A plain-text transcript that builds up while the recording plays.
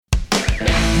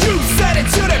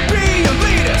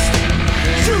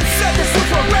this was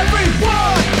for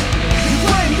everyone. You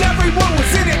claimed everyone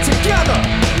was in it together.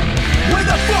 Where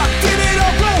the fuck did it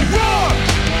all go wrong?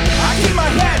 I keep my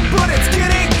head, but it's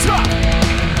getting tough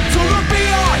to look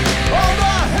beyond all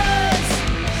the heads.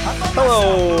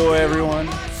 Hello, everyone.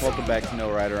 Welcome back to No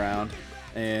Ride Around,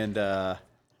 and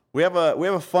we have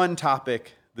a fun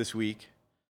topic this week.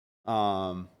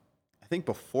 I think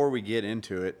before we get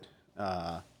into it,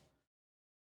 how's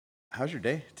your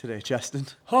day today, Justin?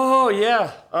 Oh,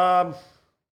 yeah.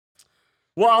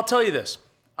 Well, I'll tell you this.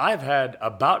 I've had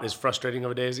about as frustrating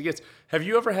of a day as it gets. Have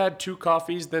you ever had 2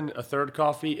 coffees, then a third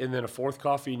coffee, and then a fourth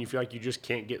coffee, and you feel like you just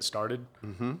can't get started?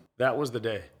 Mm-hmm. That was the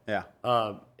day. Yeah.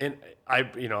 And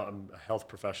I'm a health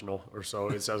professional, or so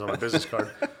it says on my business card.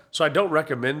 So I don't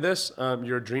recommend this.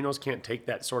 Your adrenals can't take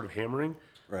that sort of hammering.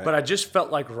 Right. But I just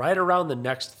felt like right around the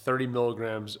next 30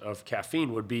 milligrams of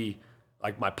caffeine would be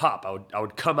like my pop. I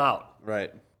would come out.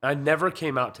 Right. I never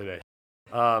came out today.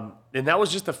 And that was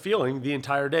just a feeling the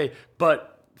entire day. But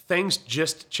things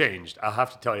just changed. I'll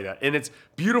have to tell you that. And it's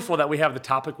beautiful that we have the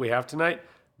topic we have tonight,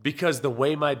 because the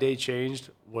way my day changed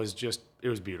was it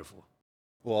was beautiful.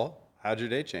 Well, how'd your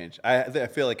day change? I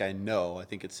feel like I know. I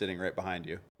think it's sitting right behind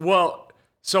you. Well,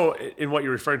 so in what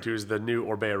you're referring to is the new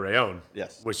Orbea Rayon.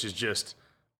 Yes. Which is just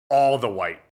all the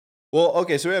white. Well,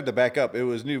 okay, so we have to back up. It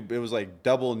was new. It was like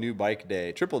double new bike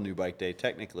day, triple new bike day,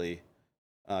 technically,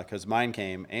 because mine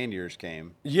came and yours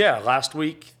came. Yeah, last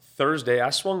week, Thursday,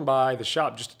 I swung by the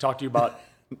shop just to talk to you about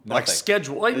like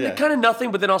schedule, kind of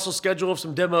nothing, but then also schedule of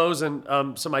some demos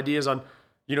and some ideas on,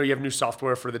 you have new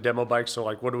software for the demo bike. So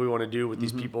like, what do we want to do with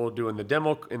these people doing the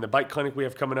demo in the bike clinic we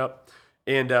have coming up?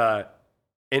 And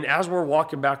as we're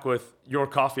walking back with your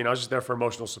coffee, and I was just there for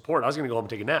emotional support, I was going to go home and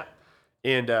take a nap.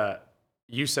 And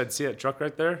you said, see that truck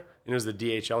right there? And it was the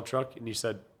DHL truck. And you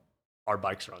said, our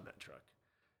bikes are on that truck.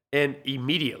 And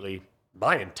immediately,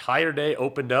 my entire day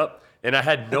opened up, and I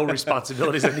had no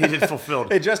responsibilities that needed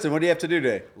fulfilled. Hey, Justin, what do you have to do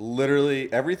today?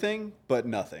 Literally everything, but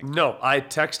nothing. No, I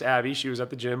text Abby. She was at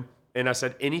the gym, and I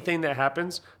said, anything that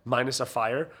happens, minus a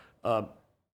fire,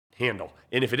 handle.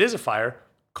 And if it is a fire,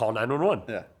 call 911.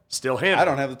 Yeah. Still handle. I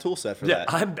don't have the tool set for that.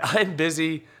 I'm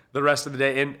busy the rest of the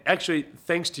day. And actually,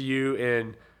 thanks to you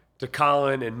and to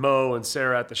Colin and Mo and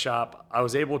Sarah at the shop, I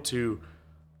was able to,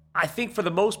 I think for the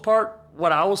most part,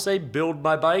 what I will say, build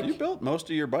my bike. You built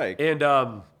most of your bike. And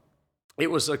it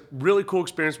was a really cool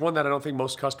experience, one that I don't think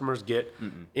most customers get,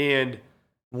 and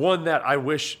one that I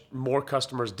wish more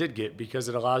customers did get, because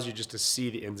it allows you just to see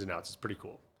the ins and outs. It's pretty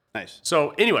cool. Nice.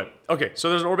 So anyway, okay, so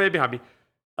there's an Orbea behind me.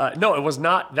 No, it was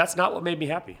not. That's not what made me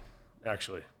happy,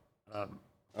 actually.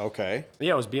 Okay.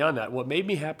 Yeah, it was beyond that. What made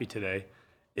me happy today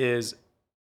is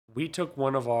we took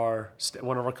one of our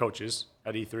coaches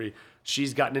at E3.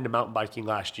 She's gotten into mountain biking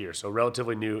last year, so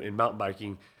relatively new in mountain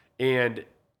biking. And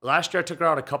last year I took her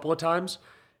out a couple of times,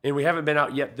 and we haven't been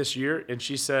out yet this year. And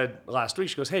she said last week,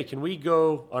 she goes, hey, can we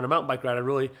go on a mountain bike ride?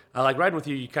 I like riding with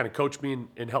you. You kind of coach me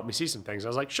and help me see some things. I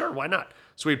was like, sure, why not?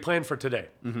 So we planned for today.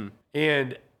 Mm-hmm.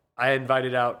 And I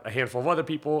invited out a handful of other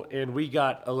people, and we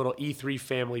got a little E3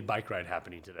 family bike ride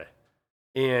happening today.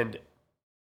 And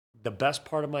the best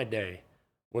part of my day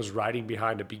was riding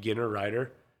behind a beginner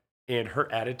rider, and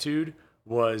her attitude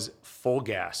was full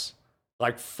gas,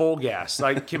 like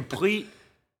complete.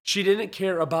 She didn't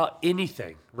care about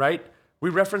anything, right? We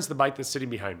referenced the bike that's sitting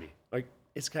behind me. Like,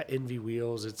 it's got envy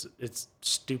wheels. It's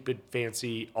stupid,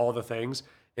 fancy, all the things.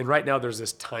 And right now there's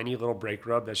this tiny little brake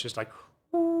rub that's just like,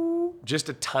 just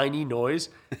a tiny noise,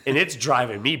 and it's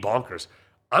driving me bonkers.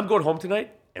 I'm going home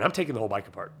tonight, and I'm taking the whole bike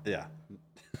apart. Yeah.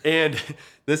 And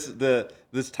this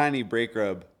tiny brake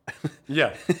rub.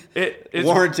 Yeah. It's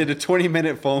warranted a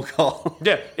 20-minute phone call.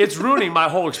 Yeah, it's ruining my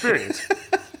whole experience.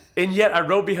 And yet I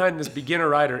rode behind this beginner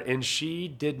rider, and she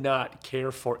did not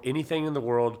care for anything in the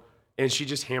world, and she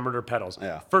just hammered her pedals.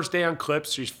 Yeah. First day on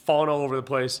clips, she's falling all over the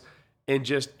place, and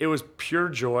it was pure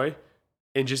joy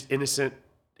and just innocent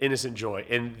joy.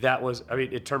 And that was,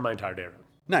 it turned my entire day around.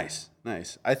 Nice.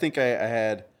 I think I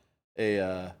had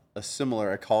a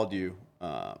similar, I called you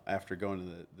after going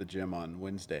to the gym on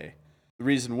Wednesday. The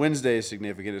reason Wednesday is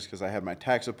significant is because I had my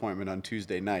tax appointment on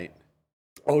Tuesday night.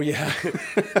 Oh, yeah.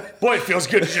 Boy, it feels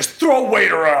good to just throw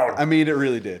weight around. I mean, it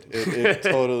really did. It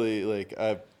totally,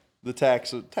 the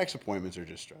tax appointments are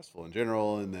just stressful in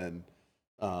general. And then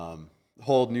a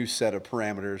whole new set of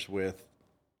parameters with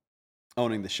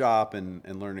owning the shop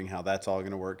and learning how that's all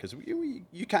going to work. Because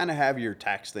you kind of have your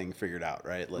tax thing figured out,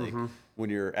 right? Like when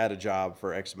you're at a job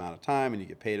for X amount of time and you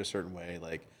get paid a certain way,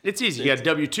 like it's easy. You got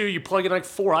W-2, you plug in like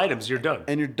 4 items, you're done.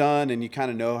 And you're done, and you kind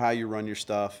of know how you run your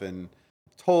stuff, and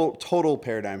total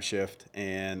paradigm shift.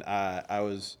 And I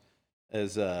was,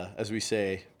 as we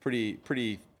say,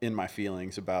 pretty in my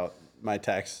feelings about my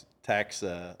tax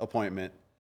appointment.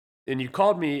 And you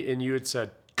called me and you had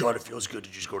said, God, it feels good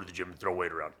to just go to the gym and throw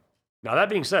weight around. Now, that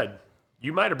being said,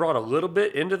 you might have brought a little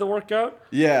bit into the workout.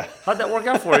 Yeah. How'd that work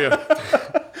out for you?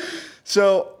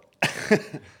 So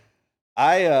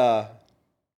I'm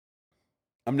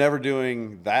never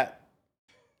doing that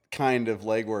kind of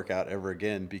leg workout ever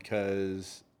again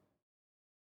because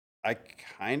I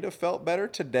kind of felt better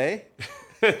today.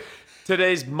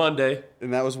 Today's Monday.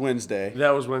 And that was Wednesday.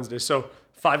 That was Wednesday. So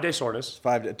 5-day soreness.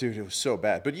 Dude, it was so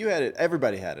bad. But you had it.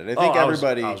 Everybody had it. I think I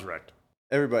everybody. was wrecked.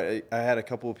 Everybody. I had a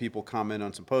couple of people comment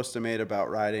on some posts I made about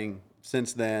riding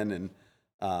since then, and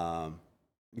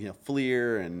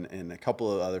Fleer and a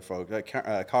couple of other folks, like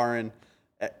Karin.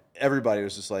 Everybody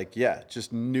was just like, yeah,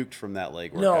 just nuked from that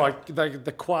leg workout. No, like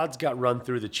the quads got run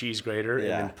through the cheese grater and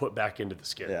then put back into the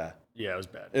skin. Yeah, it was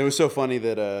bad. It was so funny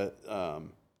that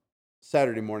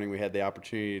Saturday morning we had the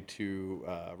opportunity to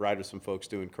ride with some folks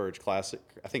doing Courage Classic.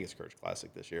 I think it's Courage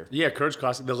Classic this year. Yeah, Courage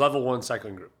Classic, the level 1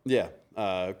 cycling group. Yeah,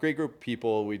 great group of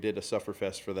people. We did a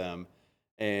Sufferfest for them,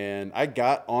 and I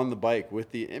got on the bike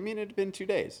with it had been 2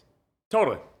 days.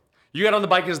 Totally. You got on the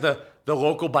bike as the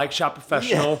local bike shop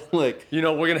professional. Yeah, like, we're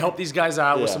going to help these guys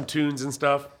out with some tunes and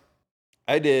stuff.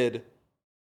 I did.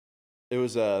 It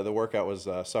was, the workout was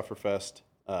Sufferfest.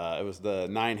 It was the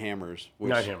 9 Hammers.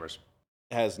 Which 9 Hammers.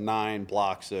 Has 9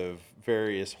 blocks of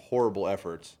various horrible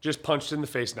efforts. Just punched in the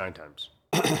face 9 times.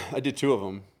 I did 2 of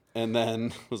them and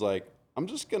then was like, I'm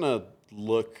just going to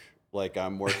look like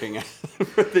I'm working out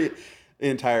for the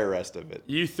entire rest of it.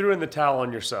 You threw in the towel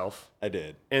on yourself. I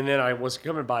did. And then I was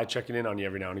coming by checking in on you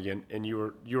every now and again, and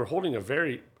you were holding a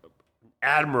very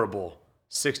admirable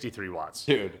 63 watts.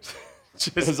 Dude,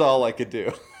 that's all I could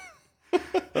do.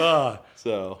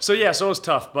 So it was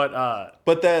tough, but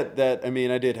that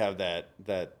I did have that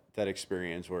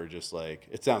experience where just like,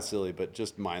 it sounds silly, but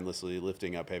just mindlessly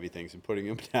lifting up heavy things and putting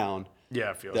them down. Yeah,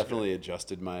 it feels definitely good.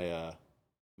 Adjusted my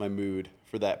my mood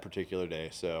for that particular day.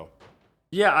 So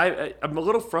yeah, I'm a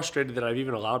little frustrated that I've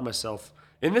even allowed myself,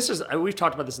 and we've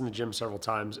talked about this in the gym several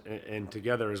times and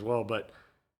together as well, but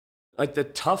like the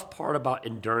tough part about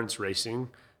endurance racing,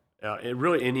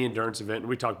 really any endurance event, and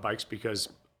we talk bikes because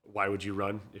why would you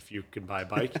run if you can buy a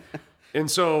bike?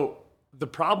 And so the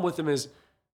problem with them is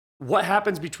what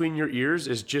happens between your ears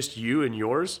is just you and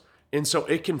yours. And so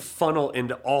it can funnel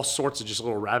into all sorts of just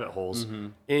little rabbit holes. Mm-hmm.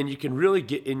 And you can really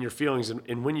get in your feelings.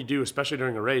 And when you do, especially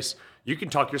during a race, you can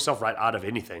talk yourself right out of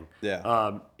anything. Yeah.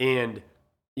 I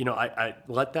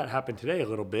let that happen today a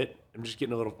little bit.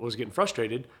 Was getting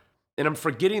frustrated. And I'm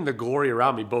forgetting the glory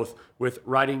around me, both with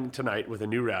riding tonight with a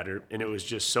new rider, and it was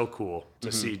just so cool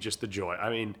to see just the joy. I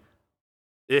mean,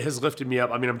 it has lifted me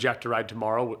up. I mean, I'm jacked to ride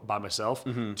tomorrow by myself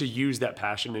to use that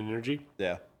passion and energy.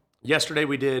 Yeah. Yesterday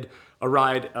we did a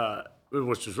ride,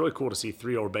 which was really cool to see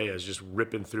 3 Orbeas just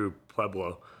ripping through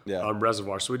Pueblo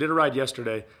Reservoir. So we did a ride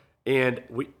yesterday, and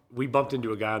we bumped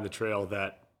into a guy on the trail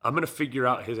that I'm going to figure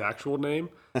out his actual name,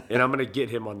 and I'm going to get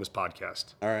him on this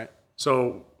podcast. All right.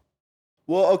 So...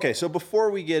 Well, okay, so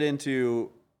before we get into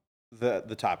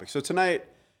the topic, so tonight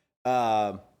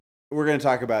we're going to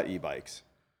talk about e-bikes.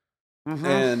 Mm-hmm.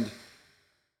 And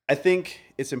I think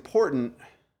it's important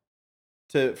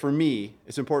for me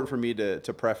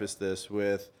to preface this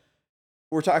with,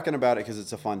 we're talking about it because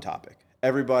it's a fun topic.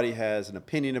 Everybody has an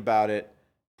opinion about it,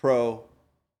 pro,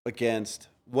 against,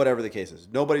 whatever the case is.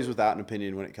 Nobody's without an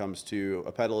opinion when it comes to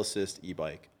a pedal assist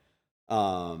e-bike.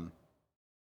 And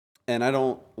I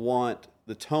don't want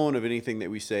the tone of anything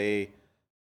that we say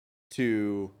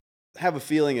to have a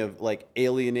feeling of like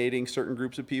alienating certain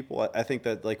groups of people. I think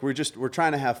that like we're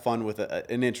trying to have fun with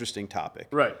an interesting topic.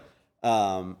 Right.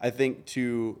 I think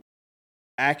to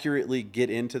accurately get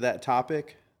into that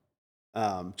topic,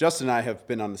 Justin and I have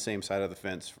been on the same side of the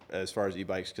fence as far as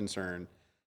e-bikes concerned,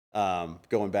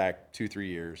 going back 2-3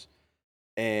 years.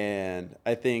 And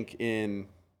I think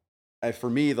for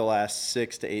me, the last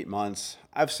 6 to 8 months,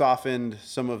 I've softened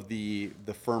some of the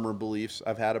firmer beliefs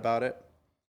I've had about it.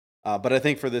 But I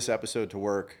think for this episode to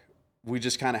work, we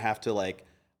just kind of have to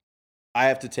I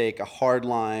have to take a hard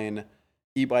line.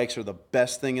 E-bikes are the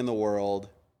best thing in the world,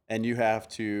 and you have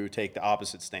to take the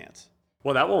opposite stance.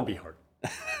 Well, that won't be hard.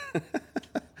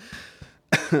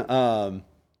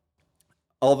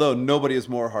 Although nobody is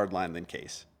more hardline than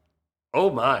Case. Oh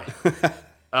my!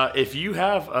 If you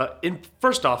have,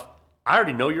 first off, I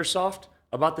already know you're soft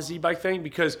about this e-bike thing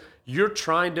because you're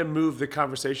trying to move the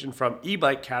conversation from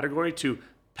e-bike category to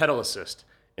pedal assist.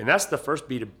 And that's the first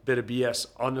bit of BS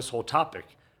on this whole topic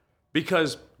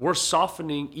because we're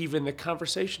softening even the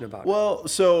conversation about it. Well,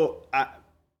 so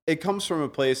it comes from a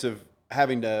place of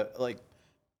having to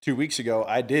 2 weeks ago,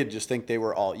 I did just think they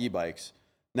were all e-bikes.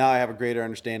 Now I have a greater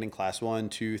understanding, class 1,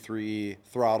 2, 3,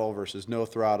 throttle versus no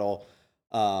throttle.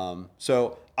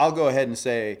 So I'll go ahead and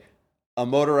say a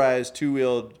motorized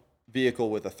two-wheeled vehicle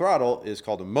with a throttle is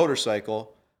called a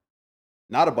motorcycle,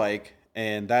 not a bike,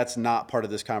 and that's not part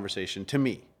of this conversation to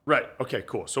me. Right. Okay,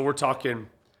 cool. So we're talking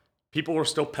people are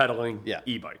still pedaling Yeah.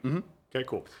 e-bike. Okay,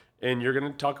 cool. And you're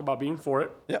going to talk about being for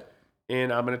it. Yep.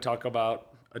 And I'm going to talk about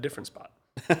a different spot.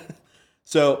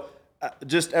 So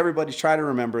just everybody try to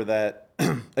remember that,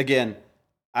 again,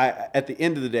 at the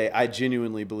end of the day, I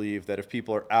genuinely believe that if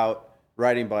people are out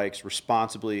riding bikes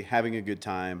responsibly, having a good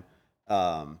time,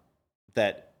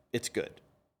 that it's good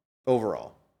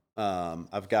overall.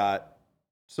 I've got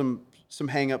some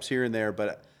hang-ups here and there,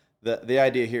 but the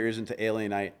idea here isn't to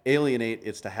alienate.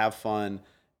 It's to have fun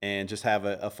and just have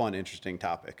a fun, interesting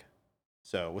topic.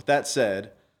 So with that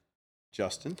said,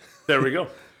 Justin. There we go.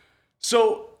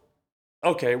 So,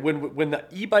 okay, when the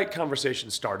e-bike conversation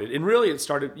started, and really it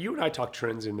started, you and I talk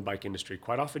trends in the bike industry.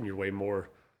 Quite often you're way more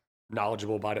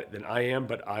knowledgeable about it than I am,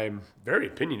 but I'm very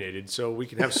opinionated, so we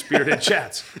can have spirited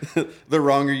chats. The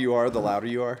wronger you are, the louder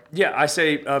you are. Yeah, I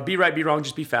say be right, be wrong,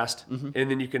 just be fast, and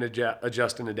then you can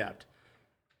adjust and adapt.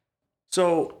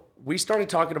 So we started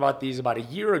talking about these about a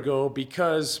year ago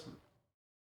because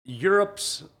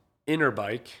Europe's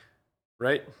Interbike,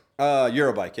 right?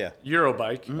 Eurobike, yeah.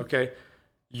 Eurobike, okay.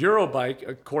 Eurobike,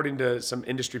 according to some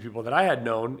industry people that I had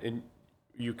known, and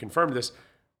you confirmed this,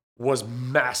 was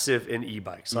massive in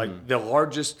e-bikes. Like the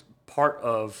largest part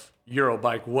of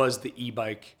Eurobike was the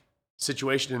e-bike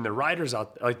situation, and the riders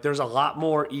out there, like there's a lot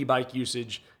more e-bike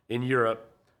usage in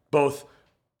Europe, both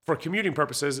for commuting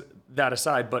purposes, that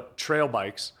aside, but trail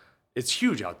bikes, it's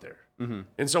huge out there.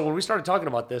 And so when we started talking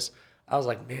about this, I was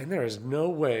like, man, there is no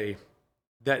way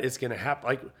that it's going to happen.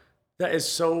 Like that is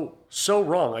so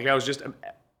wrong. Like I was just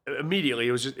immediately,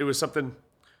 it was something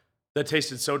that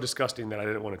tasted so disgusting that I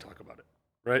didn't want to talk about it.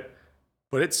 Right.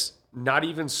 But it's not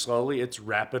even slowly, it's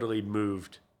rapidly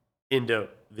moved into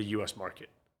the US market.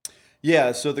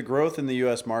 Yeah, so the growth in the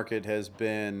U.S. market has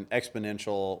been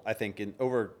exponential, I think, in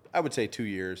over, I would say, 2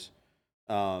 years.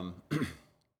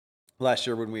 Last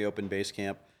year when we opened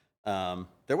Basecamp,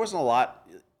 there wasn't a lot,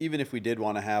 even if we did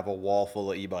want to have a wall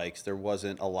full of e-bikes, there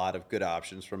wasn't a lot of good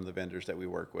options from the vendors that we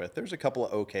work with. There's a couple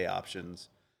of okay options.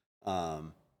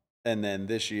 And then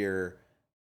this year,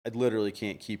 I literally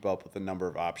can't keep up with the number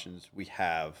of options we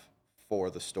have for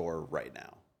the store right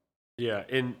now. Yeah,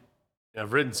 and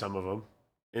I've ridden some of them.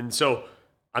 And so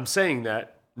I'm saying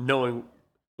that knowing,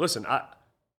 listen,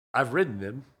 I've ridden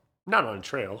them, not on a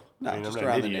trail. No, I mean, just I'm not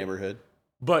around an the idiot. neighborhood.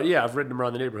 But yeah, I've ridden them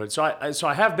around the neighborhood. So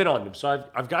I have been on them. So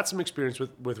I've got some experience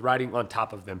with riding on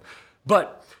top of them.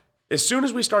 But as soon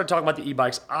as we started talking about the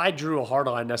e-bikes, I drew a hard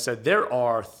line and I said, there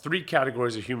are 3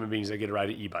 categories of human beings that get to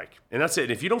ride an e-bike. And that's it.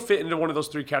 And if you don't fit into one of those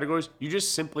 3 categories, you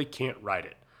just simply can't ride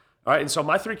it. All right. And so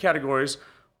my 3 categories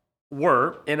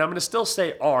were, and I'm going to still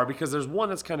say are because there's one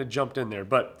that's kind of jumped in there.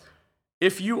 But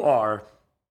if you are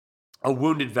a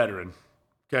wounded veteran,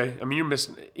 okay, I mean,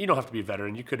 you don't have to be a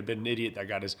veteran. You could have been an idiot that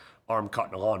got his arm caught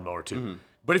in a lawnmower too.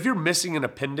 But if you're missing an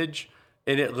appendage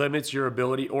and it limits your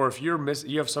ability, or if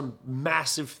you have some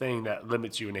massive thing that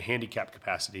limits you in a handicap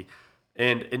capacity,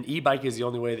 and an e-bike is the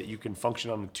only way that you can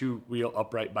function on a 2-wheel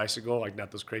upright bicycle, like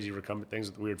not those crazy recumbent things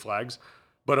with the weird flags,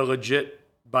 but a legit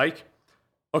bike,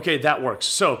 okay, that works.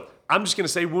 So I'm just going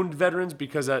to say wounded veterans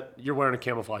because you're wearing a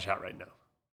camouflage hat right now,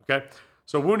 okay?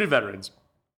 So wounded veterans.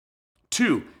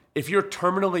 2, if you're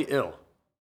terminally ill,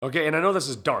 okay, and I know this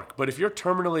is dark, but if you're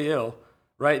terminally ill,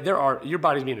 right, your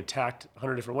body's being attacked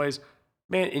 100 different ways,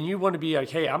 man, and you want to be like,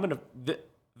 hey, I'm going to,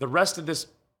 the rest of this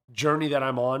journey that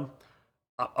I'm on,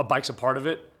 a bike's a part of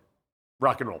it,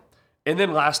 rock and roll. And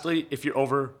then lastly, if you're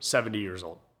over 70 years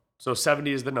old. So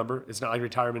 70 is the number. It's not like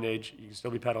retirement age. You can still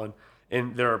be pedaling.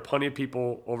 And there are plenty of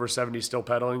people over 70 still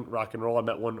pedaling, rock and roll. I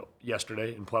met one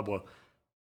yesterday in Pueblo.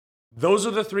 Those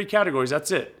are the 3 categories.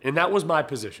 That's it. And that was my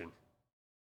position.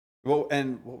 Well,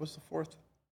 and what was the 4th?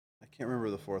 I can't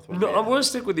remember the 4th one. No, I'm going to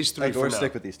stick with these 3 Okay, for we're now.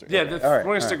 stick with these 3. Yeah, Okay. we're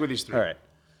going to stick with these 3. All right.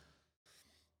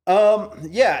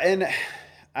 Yeah, and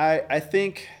I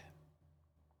think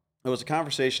it was a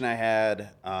conversation I had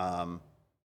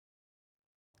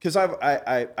because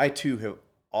I too have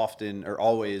often or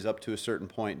always up to a certain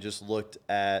point just looked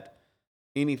at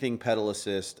anything pedal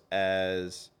assist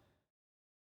as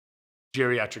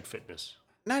Geriatric fitness.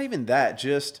 not even that,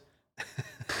 just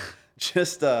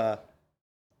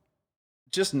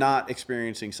not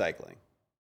experiencing cycling.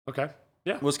 Okay.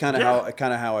 Yeah. Was kind of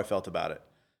how I felt about it.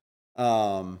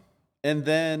 And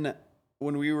then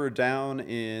when we were down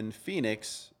in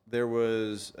Phoenix, there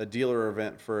was a dealer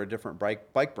event for a different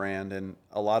bike brand, and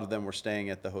a lot of them were staying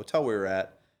at the hotel we were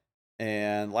at.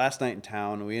 And last night in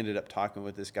town, we ended up talking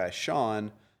with this guy,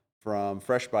 Sean, from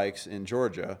Fresh Bikes in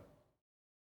Georgia.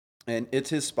 And it's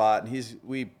his spot, and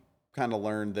we kind of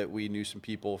learned that we knew some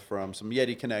people from some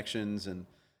Yeti connections,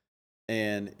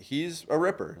 and he's a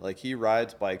ripper. Like, he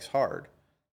rides bikes hard.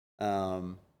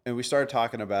 And we started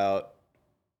talking about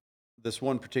this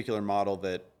one particular model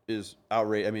that is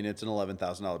outrageous. I mean, it's an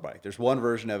 $11,000 bike. There's one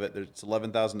version of it. It's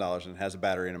 $11,000 and it has a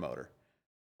battery and a motor.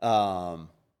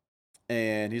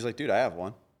 And he's like, dude, I have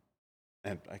one.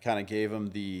 And I kind of gave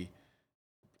him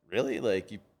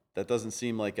that doesn't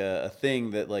seem like a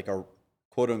thing that like a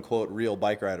quote unquote real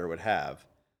bike rider would have.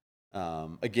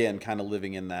 Again, kind of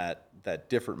living in that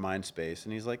different mind space.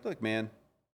 And he's like, look, man,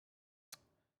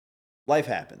 life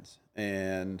happens.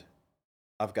 And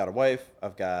I've got a wife,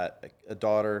 I've got a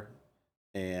daughter,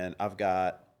 and I've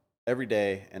got every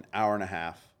day an hour and a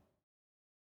half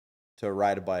to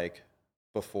ride a bike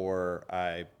before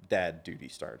dad duty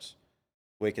starts.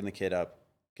 Waking the kid up,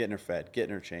 getting her fed,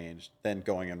 getting her changed, then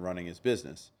going and running his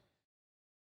business.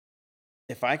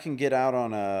 If I can get out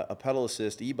on a pedal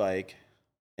assist e-bike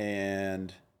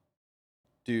and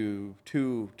do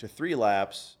 2 to 3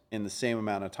 laps in the same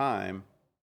amount of time,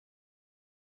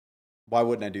 why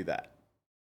wouldn't I do that?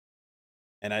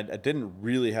 And I didn't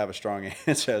really have a strong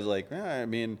answer. I was like, I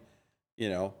mean,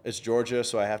 it's Georgia,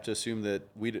 so I have to assume that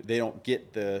they don't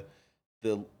get the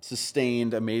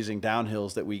sustained amazing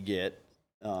downhills that we get.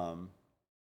 So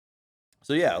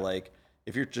yeah, like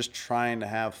if you're just trying to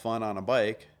have fun on a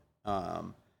bike,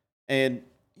 and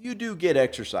you do get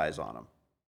exercise on them.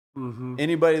 Mm-hmm.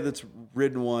 Anybody that's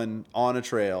ridden one on a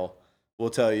trail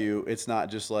will tell you it's not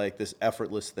just like this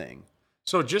effortless thing.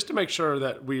 So just to make sure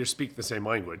that we speak the same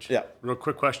language, yeah. Real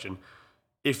quick question.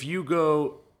 If you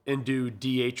go and do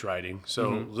DH riding,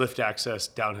 so lift access,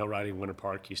 downhill riding, Winter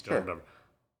Park, Keystone, whatever,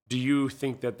 do you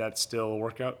think that that's still a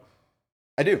workout?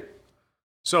 I do.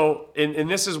 So, and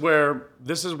this is where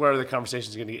the conversation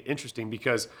is going to get interesting,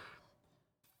 because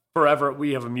forever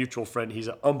we have a mutual friend. He's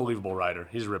an unbelievable rider.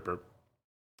 He's a ripper.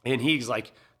 And he's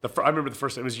like, I remember the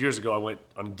first time, it was years ago, I went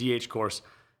on a DH course,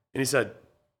 and he said,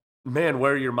 man,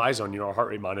 wear your MyZone, our heart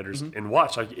rate monitors, and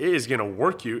watch. Like, it is going to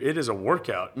work you. It is a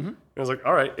workout. And I was like,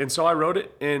 all right. And so I rode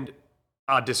it, and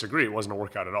I disagree. It wasn't a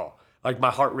workout at all. Like,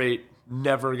 my heart rate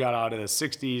never got out of the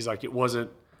 60s. Like, it wasn't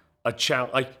a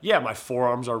challenge. Like, yeah, my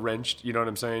forearms are wrenched. You know what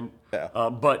I'm saying? Yeah.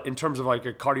 But in terms of like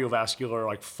a cardiovascular,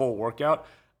 like full workout,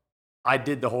 I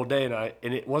did the whole day,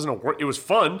 and it wasn't a work. It was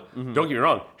fun. Don't get me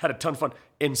wrong. Had a ton of fun.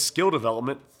 And skill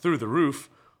development through the roof.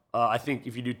 I think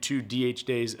if you do 2 DH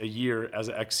days a year as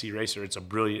an XC racer, it's a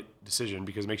brilliant decision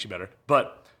because it makes you better.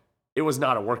 But it was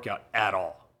not a workout at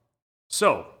all.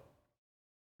 So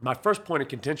my first point of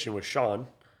contention with Sean,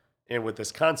 and with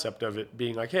this concept of it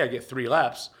being like, hey, I get 3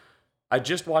 laps. I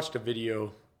just watched a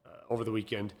video over the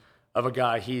weekend of a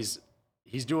guy. He's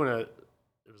doing it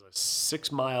was a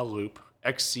 6-mile loop,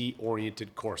 XC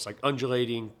oriented course, like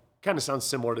undulating. Kind of sounds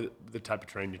similar to the type of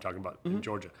terrain you're talking about in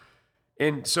Georgia.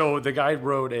 And so the guy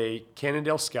rode a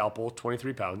Cannondale Scalpel,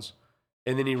 23 pounds,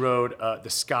 and then he rode the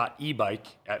Scott e-bike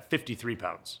at 53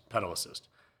 pounds, pedal assist.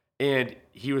 And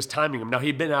he was timing them. Now,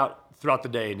 he'd been out throughout the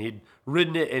day, and he'd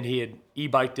ridden it, and he had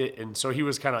e-biked it, and so he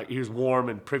was warm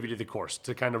and privy to the course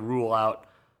to kind of rule out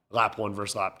lap 1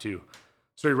 versus lap 2.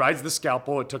 So he rides the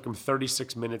Scalpel. It took him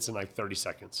 36 minutes and like 30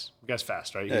 seconds. The guy's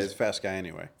fast, right? Yeah, he's a fast guy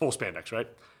anyway. Full spandex, right?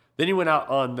 Then he went out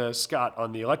on the Scott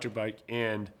on the electric bike,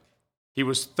 and he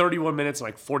was 31 minutes and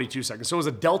like 42 seconds. So it was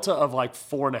a delta of like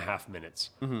 4.5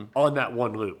 minutes on that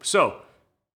one loop. So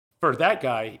for that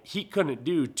guy, he couldn't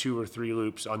do 2 or 3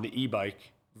 loops on the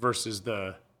e-bike versus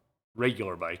the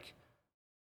regular bike.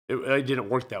 It didn't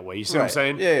work that way. You see what I'm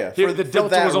saying? Yeah. The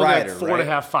delta was only like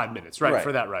 4.5, 5 minutes, right?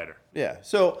 For that rider. Yeah.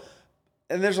 So,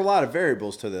 and there's a lot of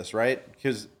variables to this, right?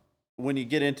 Because when you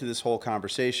get into this whole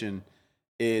conversation,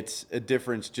 it's a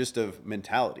difference just of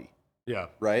mentality. Yeah.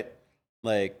 Right?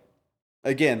 Like,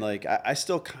 again, like I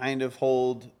still kind of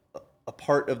hold a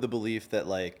part of the belief that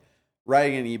like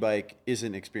riding an e-bike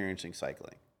isn't experiencing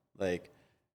cycling, like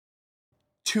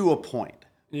to a point.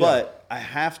 Yeah. But I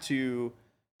have to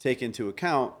take into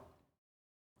account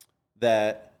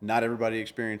that not everybody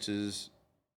experiences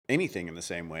anything in the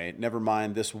same way. Never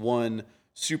mind this one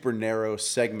super narrow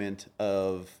segment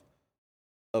of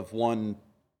one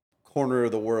corner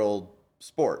of the world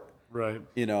sport. Right.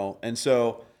 And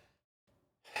so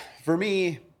for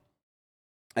me,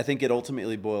 I think it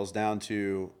ultimately boils down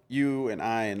to you and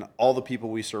I and all the people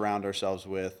we surround ourselves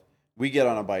with. We get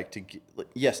on a bike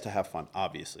to have fun,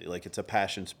 obviously. Like, it's a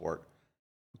passion sport.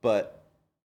 But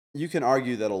you can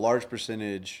argue that a large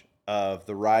percentage of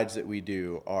the rides that we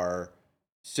do are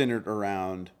centered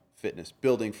around fitness,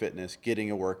 building fitness,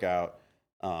 getting a workout.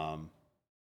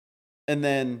 And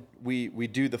then we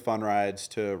do the fun rides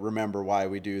to remember why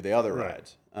we do the other Right.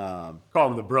 rides. Call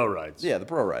them the bro rides. Yeah, the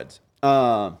pro rides.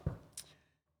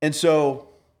 And so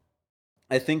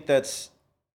I think it's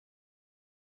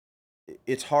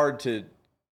hard to,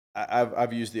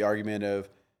 I've used the argument of,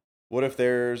 what if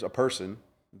there's a person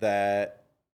that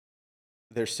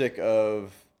they're sick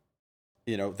of,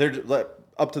 they're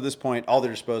up to this point, all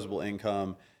their disposable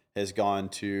income has gone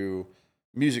to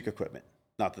music equipment.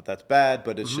 Not that that's bad,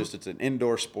 but it's just, it's an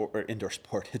indoor sport.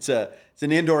 It's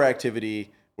an indoor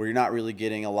activity where you're not really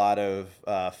getting a lot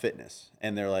of fitness.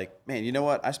 And they're like, man, you know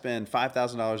what? I spend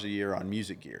 $5,000 a year on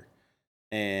music gear.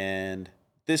 And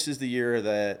this is the year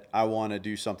that I want to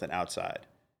do something outside.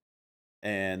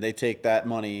 And they take that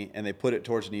money and they put it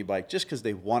towards an e-bike just because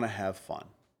they want to have fun.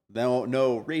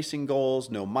 No racing goals,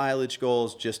 no mileage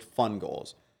goals, just fun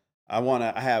goals. I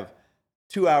have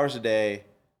 2 hours a day,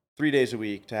 3 days a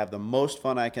week to have the most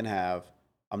fun I can have.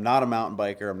 I'm not a mountain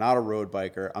biker. I'm not a road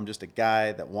biker. I'm just a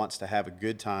guy that wants to have a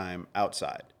good time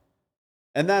outside.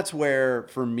 And that's where,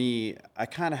 for me, I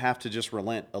kind of have to just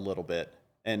relent a little bit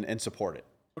and support it.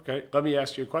 Okay, let me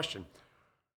ask you a question.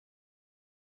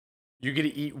 You get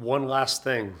to eat one last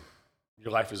thing,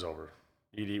 your life is over.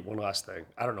 You get to eat one last thing.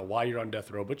 I don't know why you're on death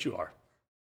row, but you are.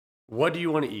 What do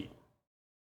you want to eat?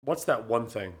 What's that one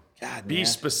thing? God, Be man.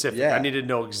 specific. Yeah. I need to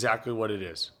know exactly what it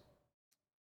is.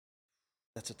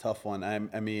 That's a tough one.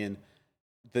 I mean,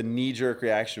 the knee-jerk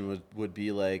reaction would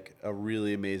be like a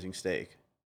really amazing steak.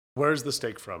 Where's the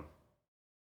steak from?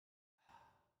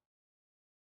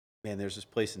 Man, there's this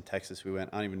place in Texas we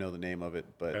went. I don't even know the name of it,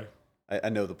 but Okay. I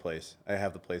know the place. I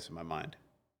have the place in my mind.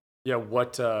 Yeah,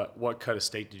 what cut of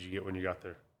steak did you get when you got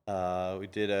there? We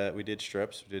did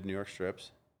strips. We did New York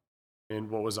strips. And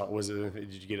what was it?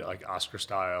 Did you get it like Oscar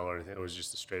style or anything? It was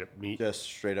just a straight up meat. Just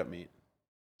straight up meat.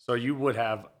 So you would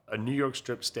have a New York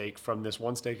strip steak from this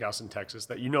one steakhouse in Texas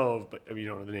that you know of, but I mean, you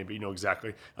don't know the name, but you know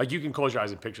exactly. Like you can close your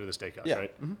eyes and picture the steakhouse, Yeah.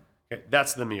 right? Okay,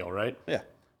 that's the meal, right? Yeah.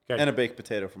 Okay. And a baked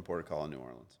potato from Port of Call in New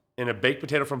Orleans. And a baked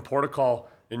potato from Port of Call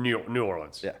in New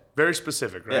Orleans. Yeah. Very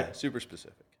specific, right? Yeah, super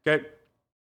specific. Okay.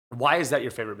 Why is that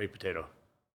your favorite baked potato?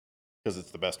 Because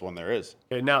it's the best one there is.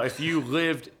 Okay. Now,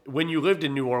 when you lived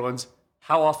in New Orleans,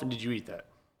 how often did you eat that?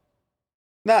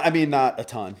 Not a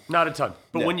ton. Not a ton.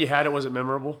 But Yeah. when you had it, was it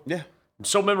memorable? Yeah.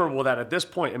 So memorable that at this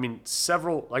point, I mean,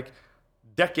 several, like,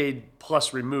 decade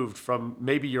plus removed from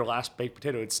maybe your last baked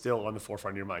potato, it's still on the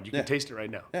forefront of your mind. You can Yeah. taste it right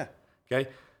now. Yeah. Okay.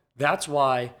 That's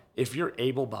why if you're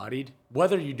able bodied,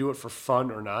 whether you do it for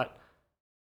fun or not,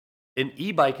 an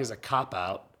e-bike is a cop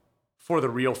out for the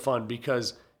real fun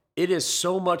because it is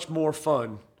so much more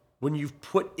fun when you've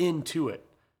put into it.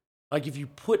 Like if you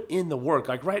put in the work,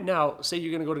 like right now, say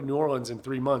you're going to go to New Orleans in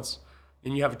 3 months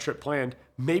and you have a trip planned,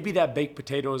 maybe that baked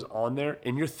potato is on there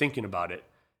and you're thinking about it.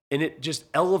 And it just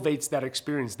elevates that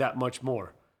experience that much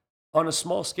more. On a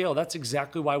small scale, that's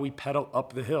exactly why we pedal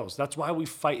up the hills. That's why we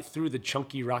fight through the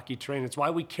chunky, rocky terrain. It's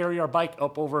why we carry our bike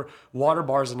up over water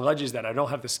bars and ledges that I don't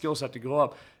have the skill set to go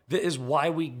up. That is why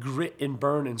we grit and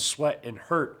burn and sweat and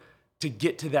hurt to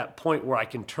get to that point where I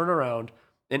can turn around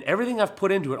and everything I've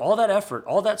put into it, all that effort,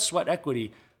 all that sweat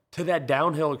equity to that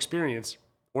downhill experience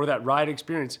or that ride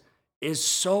experience is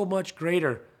so much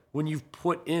greater when you've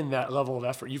put in that level of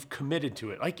effort. You've committed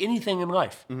to it, like anything in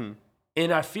life. Mm-hmm.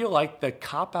 And I feel like the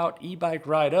cop-out e-bike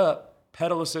ride up,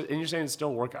 pedal assist, and you're saying it's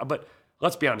still workout, but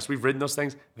let's be honest, we've ridden those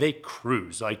things, they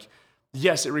cruise. Like,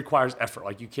 yes, it requires effort.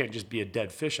 Like, you can't just be a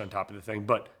dead fish on top of the thing,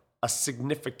 but a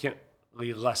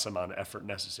significantly less amount of effort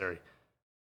necessary.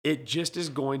 It just is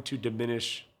going to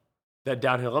diminish that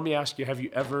downhill. Let me ask you, have you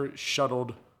ever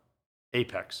shuttled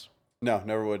Apex? No,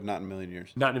 never would. Not in a million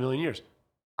years. Not in a million years.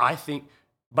 I think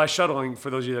by shuttling, for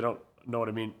those of you that don't know what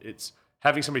I mean, it's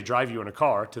having somebody drive you in a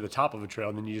car to the top of a trail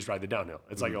and then you just ride the downhill.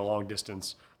 It's like a long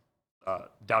distance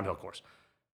downhill course.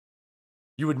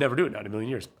 You would never do it, not in a million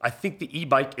years. I think the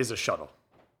e-bike is a shuttle.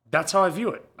 That's how I view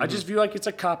it. I just view like it's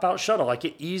a cop-out shuttle, like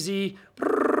an easy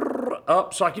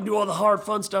up so I can do all the hard,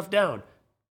 fun stuff down.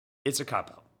 It's a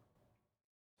cop-out.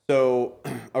 So,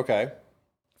 okay.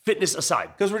 Fitness aside.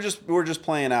 Because we're just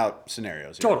playing out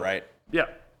scenarios here, Totally. right? Yeah.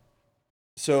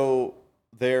 So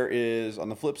there is, on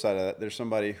the flip side of that, there's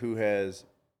somebody who has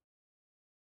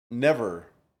never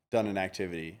done an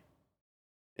activity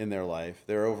in their life.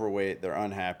 They're overweight, they're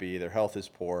unhappy, their health is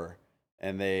poor,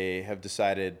 and they have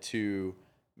decided to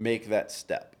make that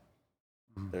step.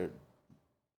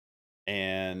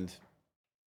 And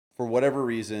for whatever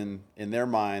reason, in their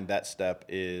mind, that step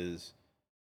is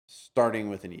starting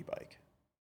with an e-bike.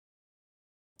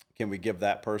 Can we give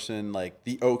that person like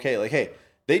the okay? Like, hey,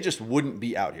 they just wouldn't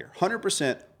be out here.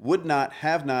 100% would not,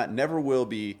 have not, never will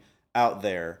be out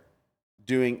there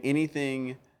doing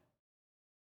anything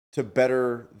to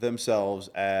better themselves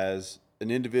as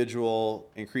an individual,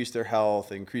 increase their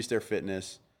health, increase their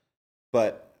fitness,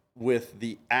 but with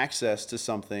the access to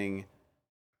something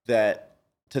that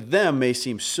to them may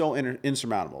seem so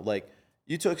insurmountable. Like,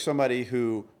 you took somebody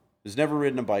who has never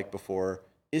ridden a bike before,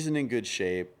 isn't in good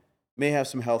shape, may have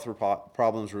some health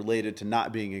problems related to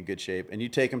not being in good shape, and you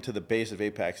take them to the base of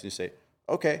Apex and you say,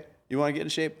 okay, you want to get in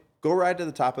shape? Go ride to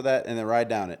the top of that and then ride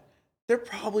down it. They're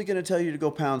probably going to tell you to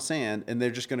go pound sand, and they're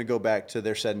just going to go back to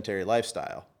their sedentary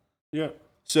lifestyle. Yeah.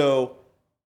 So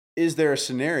is there a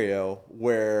scenario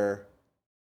where,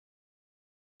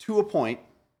 to a point,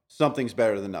 something's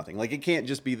better than nothing? Like, it can't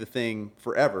just be the thing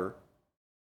forever,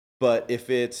 but if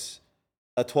it's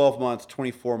a 12-month,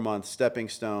 24-month stepping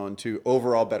stone to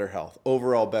overall better health,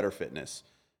 overall better fitness,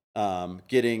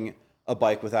 getting a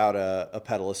bike without a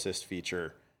pedal assist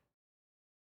feature,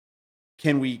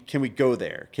 can we go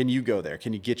there? Can you go there?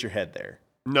 Can you get your head there?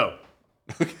 No.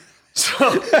 So,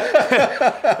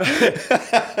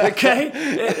 okay,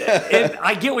 and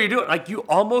I get what you're doing. Like, you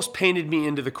almost painted me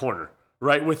into the corner,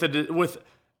 right? With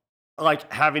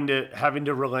like having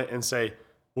to relent and say,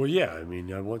 well, yeah, I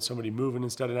mean, I want somebody moving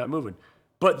instead of not moving.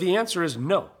 But the answer is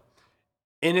no.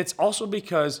 And it's also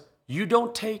because you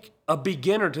don't take a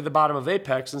beginner to the bottom of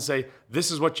Apex and say, this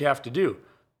is what you have to do,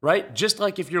 right? Just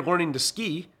like if you're learning to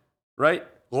ski, right?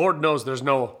 Lord knows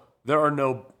there are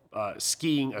no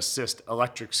skiing assist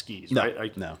electric skis, right?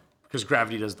 Like, no. Because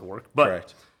gravity does the work. But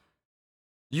Correct.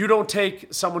 You don't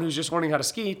take someone who's just learning how to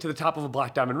ski to the top of a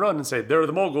Black Diamond Run and say, there are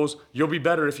the moguls, you'll be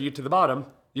better if you get to the bottom.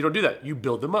 You don't do that. You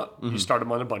build them up. You start them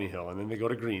on a bunny hill, and then they go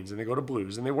to greens, and they go to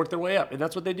blues, and they work their way up. And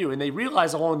that's what they do. And they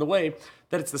realize along the way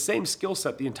that it's the same skill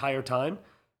set the entire time,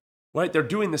 right? They're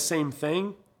doing the same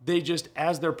thing. They just,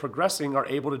 as they're progressing, are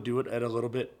able to do it at a little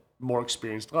bit more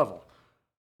experienced level.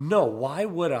 No, why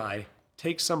would I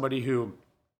take somebody who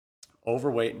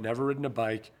overweight, never ridden a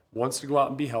bike, wants to go out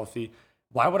and be healthy?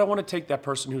 Why would I want to take that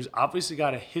person who's obviously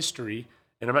got a history,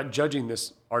 and I'm not judging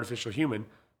this artificial human,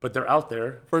 but they're out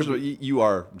there. First of all, you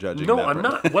are judging. No, that I'm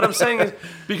not. What I'm saying is,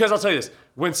 because I'll tell you this,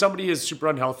 when somebody is super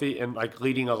unhealthy and like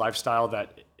leading a lifestyle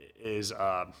that is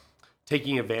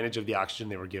taking advantage of the oxygen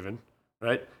they were given,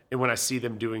 right? And when I see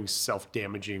them doing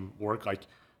self-damaging work, like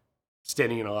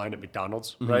standing in a line at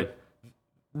McDonald's, right?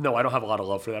 No, I don't have a lot of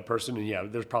love for that person. And yeah,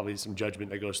 there's probably some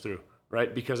judgment that goes through,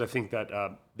 right? Because I think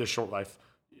that their short life,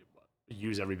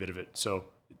 use every bit of it. So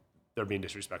they're being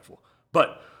disrespectful.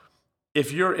 But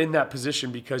if you're in that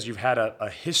position because you've had a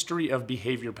history of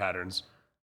behavior patterns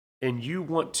and you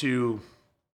want to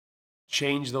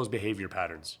change those behavior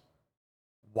patterns,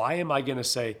 why am I going to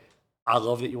say, I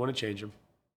love that you want to change them?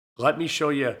 Let me show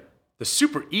you the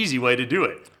super easy way to do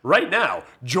it. Right now,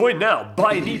 join now,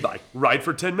 buy an e-bike, ride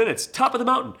for 10 minutes, top of the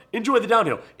mountain, enjoy the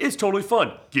downhill. It's totally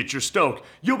fun. Get your stoke.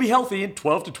 You'll be healthy in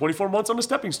 12 to 24 months on a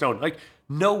stepping stone. Like,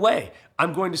 no way.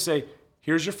 I'm going to say,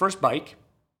 here's your first bike.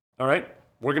 All right?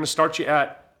 We're going to start you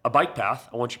at a bike path.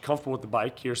 I want you comfortable with the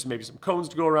bike. Here's maybe some cones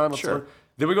to go around. Sure.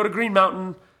 Then we go to Green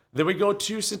Mountain. Then we go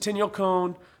to Centennial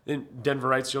Cone. Then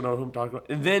Denverites, you'll know who I'm talking about.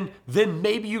 And then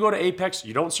maybe you go to Apex.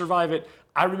 You don't survive it.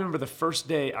 I remember the first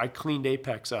day I cleaned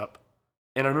Apex up.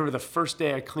 And I remember the first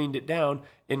day I cleaned it down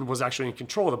and was actually in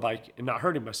control of the bike and not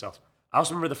hurting myself. I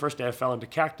also remember the first day I fell into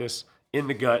cactus in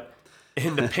the gut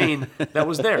and the pain that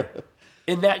was there.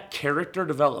 In that character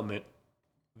development,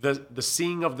 the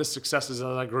seeing of the successes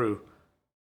as I grew,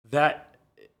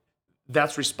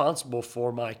 that's responsible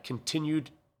for my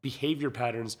continued behavior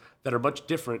patterns that are much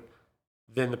different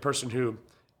than the person who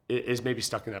is maybe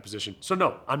stuck in that position. So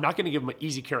no, I'm not going to give them an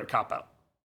easy carrot cop-out.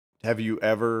 Have you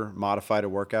ever modified a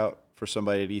workout for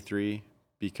somebody at E3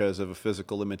 because of a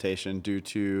physical limitation due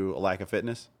to a lack of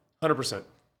fitness? 100%.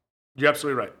 You're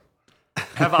absolutely right.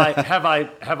 Have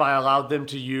I allowed them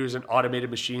to use an automated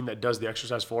machine that does the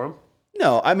exercise for them?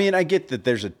 No, I mean, I get that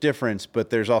there's a difference, but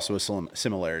there's also a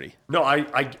similarity. No,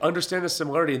 I understand the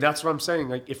similarity, and that's what I'm saying.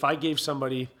 Like, if I gave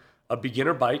somebody a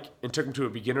beginner bike and took them to a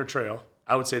beginner trail,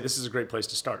 I would say this is a great place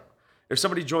to start. If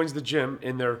somebody joins the gym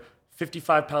and they're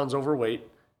 55 pounds overweight,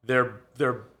 their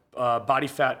body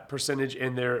fat percentage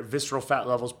and their visceral fat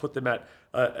levels put them at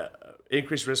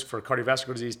increased risk for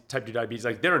cardiovascular disease, type 2 diabetes.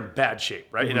 Like, they're in bad shape,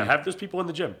 right? And I have those people in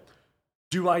the gym.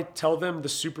 Do I tell them the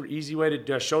super easy way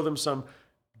to show them some,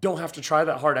 don't have to try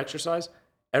that hard exercise?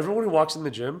 Everyone who walks in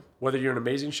the gym, whether you're in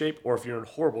amazing shape or if you're in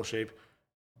horrible shape,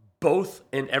 both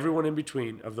and everyone in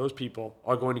between of those people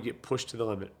are going to get pushed to the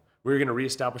limit. We're going to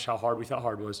reestablish how hard we thought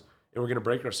hard was, and we're going to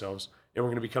break ourselves, and we're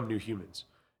going to become new humans.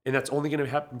 And that's only going to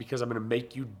happen because I'm going to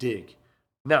make you dig.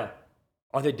 Now,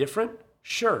 are they different?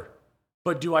 Sure.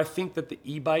 But do I think that the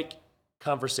e-bike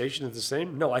conversation is the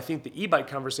same? No, I think the e-bike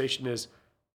conversation is,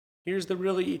 here's the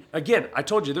really, again, I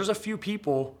told you, there's a few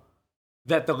people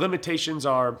that the limitations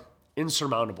are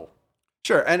insurmountable.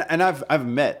 Sure, and I've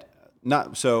met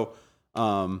not so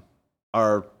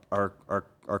our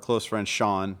close friend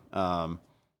Sean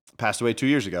passed away 2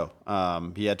 years ago.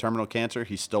 He had terminal cancer.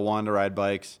 He still wanted to ride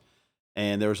bikes,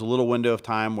 and there was a little window of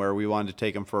time where we wanted to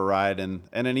take him for a ride, and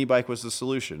an e-bike was the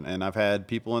solution. And I've had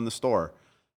people in the store,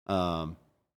 so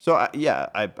I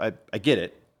get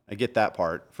it. I get that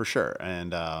part for sure,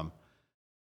 and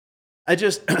I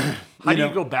just How do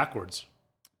you go backwards?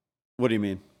 What do you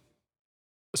mean?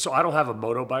 So I don't have a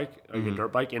motorbike, like a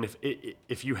dirt bike, and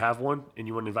if you have one and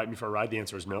you want to invite me for a ride, the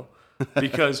answer is no,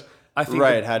 because I think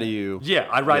Right? How do you? Yeah,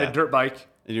 I ride Yeah. a dirt bike,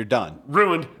 And you're done.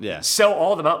 ruined. Yeah. Sell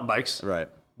all the mountain bikes, Right.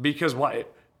 because why?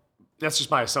 That's just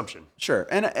my assumption. Sure.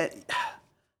 And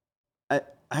I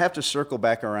have to circle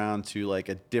back around to like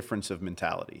a difference of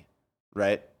mentality,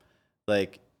 right?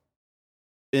 Like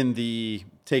in the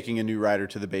taking a new rider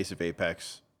to the base of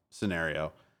Apex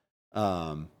scenario,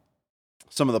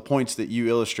 some of the points that you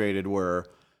illustrated were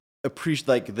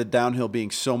like the downhill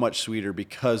being so much sweeter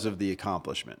because of the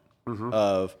accomplishment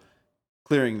of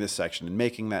clearing this section and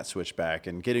making that switch back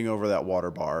and getting over that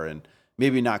water bar and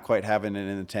maybe not quite having it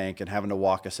in the tank and having to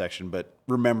walk a section, but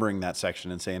remembering that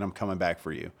section and saying, I'm coming back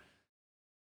for you.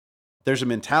 There's a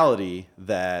mentality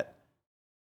that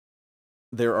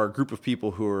there are a group of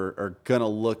people who are going to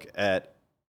look at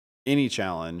any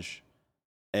challenge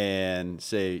and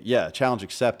say, yeah, challenge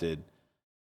accepted,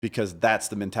 because that's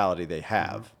the mentality they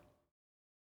have.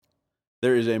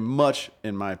 There is a much,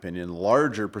 in my opinion,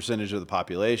 larger percentage of the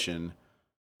population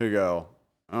who go,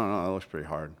 I don't know, that looks pretty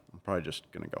hard. I'm probably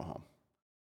just going to go home.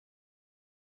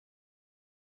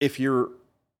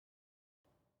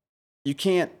 You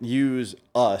can't use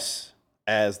us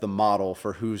as the model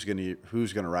for who's going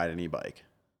to ride an e-bike.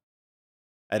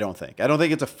 I don't think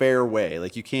it's a fair way.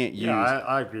 Like you can't use. Yeah,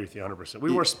 I agree with you 100%.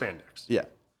 We wear spandex. Yeah.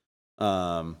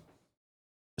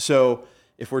 So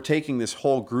if we're taking this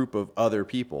whole group of other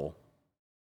people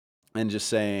and just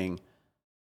saying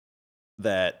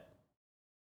that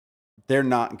they're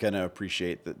not going to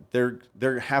appreciate that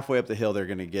they're halfway up the hill, they're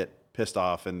going to get pissed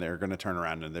off and they're going to turn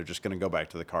around and they're just going to go back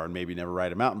to the car and maybe never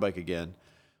ride a mountain bike again,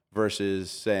 versus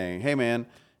saying, hey man,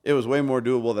 it was way more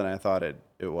doable than I thought it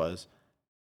was.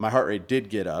 My heart rate did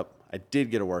get up. I did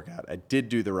get a workout. I did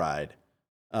do the ride.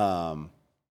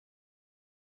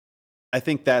 I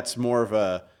think that's more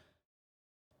of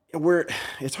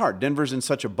it's hard. Denver's in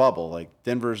such a bubble. Like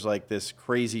Denver's like this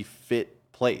crazy fit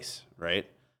place, right?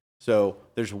 So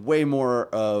there's way more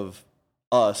of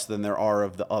us than there are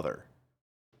of the other.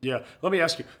 Yeah. Let me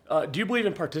ask you, do you believe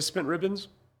in participant ribbons?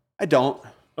 I don't.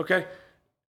 Okay.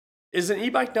 Is an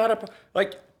e-bike not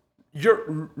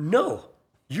no,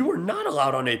 you are not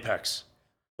allowed on Apex.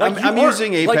 Like, I'm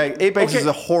using Apex. Like, Apex okay, is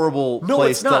a horrible no,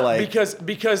 place it's not, to like.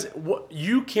 because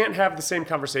you can't have the same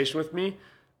conversation with me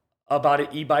about an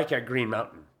e-bike at Green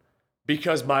Mountain,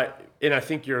 because I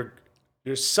think you're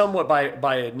somewhat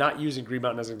by not using Green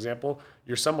Mountain as an example,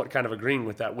 you're somewhat kind of agreeing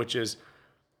with that, which is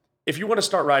if you want to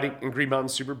start riding in Green Mountain,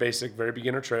 super basic, very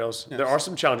beginner trails, there are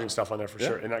some challenging stuff on there for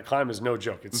sure, and that climb is no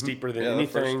joke. It's steeper than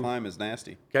anything. The first climb is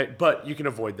nasty. Okay, but you can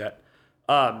avoid that.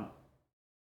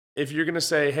 If you're going to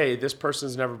say, hey, this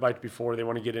person's never biked before, they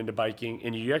want to get into biking,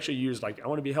 and you actually use I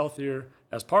want to be healthier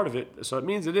as part of it, so it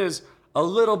means it is a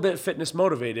little bit fitness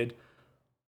motivated.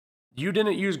 You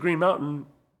didn't use Green Mountain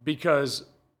because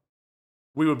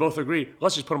we would both agree,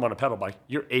 let's just put them on a pedal bike.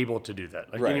 You're able to do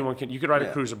that. Like anyone can. You could ride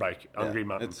a cruiser bike on Green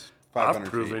Mountain. It's 500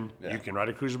 I've proven feet. Yeah. you can ride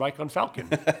a cruiser bike on Falcon.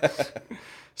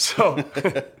 So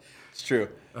it's true.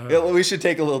 We should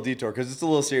take a little detour because it's a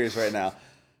little serious right now.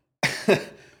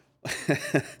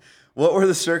 What were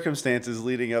the circumstances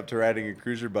leading up to riding a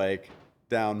cruiser bike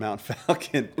down Mount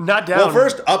Falcon? Not down. Well,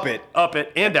 first up it,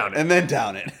 and down it. and then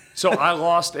down it. So I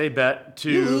lost a bet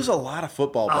to. You lose a lot of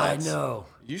football I bets. know.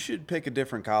 You should pick a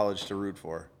different college to root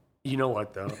for. You know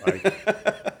what though?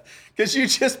 Because you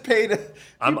just paid.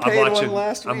 I'm one watching.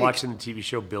 last week. I'm watching the TV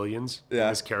show Billions. Yeah.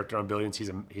 This character on Billions, he's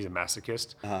a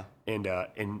masochist, and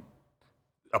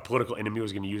a political enemy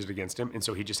was going to use it against him, and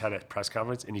so he just had a press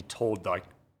conference and he told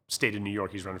state of New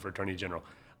York, he's running for attorney general,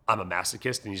 I'm a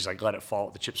masochist, and he's let it fall.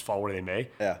 The chips fall where they may.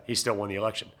 Yeah. He still won the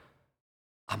election.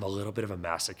 I'm a little bit of a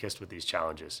masochist with these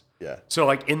challenges. Yeah. So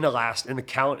like in the last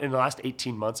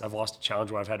 18 months, I've lost a challenge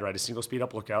where I've had to ride a single speed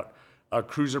up lookout, a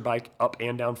cruiser bike up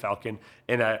and down Falcon,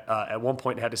 and I at one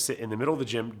point had to sit in the middle of the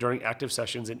gym during active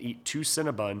sessions and eat 2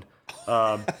 Cinnabon.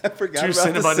 I forgot Two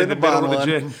about the Cinnabon in the middle Cinnabon of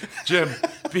the one. gym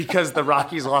because the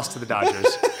Rockies lost to the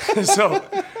Dodgers. So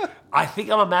I think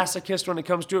I'm a masochist when it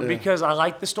comes to it because I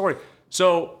like the story.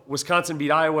 So Wisconsin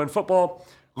beat Iowa in football.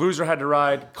 Loser had to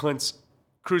ride Clint's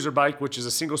cruiser bike, which is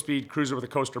a single speed cruiser with a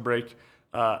coaster brake,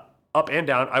 up and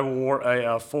down. I wore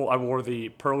the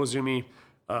Pearl Izumi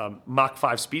Mach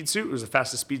 5 speed suit. It was the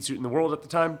fastest speed suit in the world at the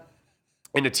time,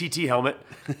 and a TT helmet.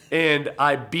 And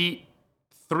I beat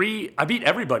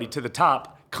everybody to the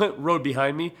top. Clint rode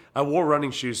behind me. I wore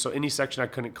running shoes, so any section I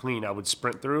couldn't clean, I would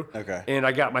sprint through. Okay. And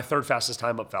I got my 3rd fastest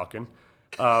time up Falcon.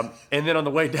 And then on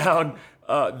the way down,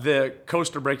 the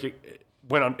coaster brake it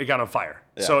got on fire.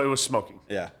 Yeah. So it was smoking.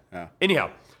 Yeah.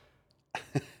 Anyhow,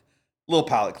 Little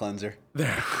palate cleanser.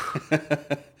 there.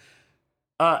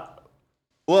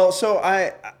 Well, so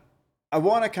I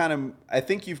want to kind of, I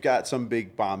think you've got some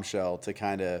big bombshell to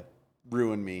kind of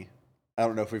ruin me. I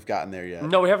don't know if we've gotten there yet.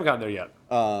 No, we haven't gotten there yet.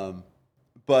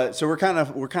 But so we're kind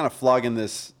of flogging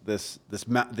this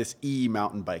e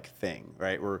mountain bike thing,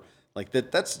 right? We're like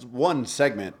that's one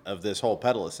segment of this whole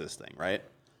pedal assist thing, right?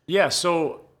 Yeah.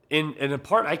 So in a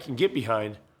part I can get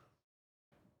behind,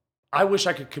 I wish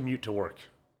I could commute to work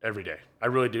every day. I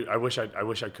really do. I wish I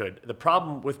could. The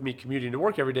problem with me commuting to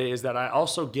work every day is that I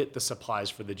also get the supplies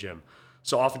for the gym.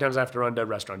 So oftentimes I have to run to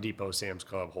Restaurant Depot, Sam's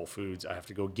Club, Whole Foods. I have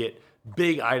to go get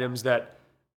big items that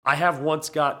I have once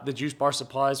got the juice bar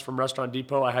supplies from Restaurant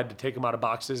Depot. I had to take them out of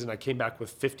boxes, and I came back with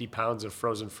 50 pounds of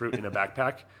frozen fruit in a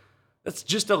backpack. That's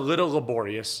just a little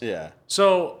laborious. Yeah.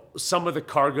 So some of the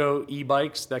cargo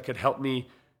e-bikes that could help me,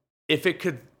 if it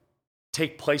could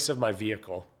take place of my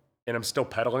vehicle and I'm still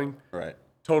pedaling, Right.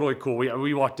 totally cool.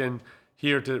 We walked in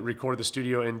here to record the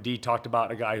studio, and Dee talked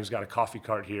about a guy who's got a coffee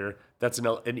cart here. That's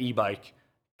an e-bike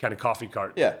kind of coffee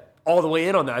cart. Yeah. All the way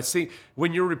in on that. I think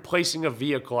when you're replacing a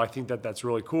vehicle, I think that's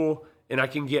really cool, and I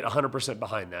can get 100%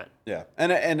 behind that. Yeah.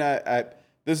 And I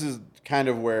this is kind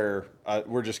of where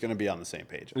we're just going to be on the same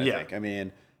page, I think. I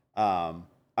mean,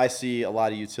 I see a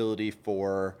lot of utility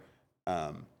for,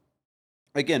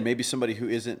 again, maybe somebody who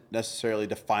isn't necessarily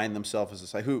defined themselves as a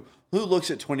site, who looks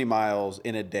at 20 miles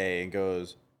in a day and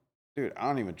goes, dude, I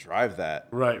don't even drive that.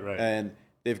 Right. And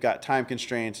they've got time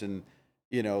constraints, and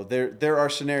there are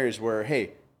scenarios where,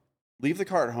 hey, leave the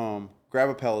car at home, grab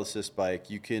a pedal assist bike.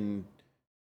 You can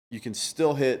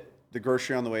still hit the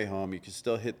grocery on the way home. You can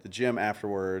still hit the gym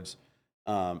afterwards,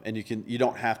 and you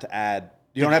don't have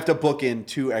to book in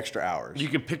 2 extra hours. You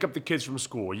can pick up the kids from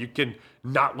school. You can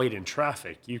not wait in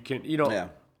traffic. You can,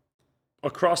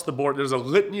 across the board, there's a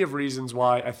litany of reasons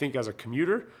why I think as a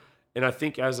commuter, and I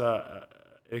think as a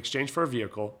exchange for a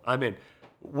vehicle, I'm in.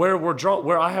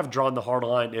 Where I have drawn the hard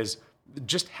line is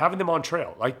just having them on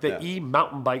trail, like the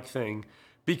e-mountain bike thing,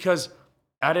 because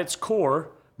at its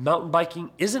core, mountain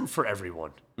biking isn't for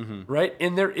everyone, right?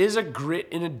 And there is a grit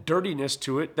and a dirtiness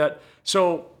to it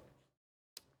so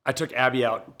I took Abby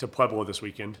out to Pueblo this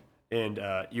weekend, and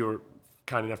you were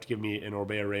kind enough to give me an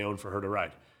Orbea Rayon for her to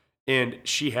ride. And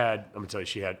she had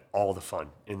all the fun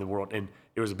in the world. And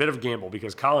it was a bit of a gamble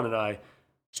because Colin and I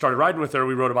started riding with her.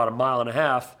 We rode about 1.5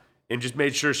 miles and just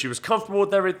made sure she was comfortable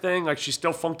with everything. Like, she's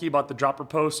still funky about the dropper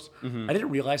post. I didn't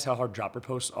realize how hard dropper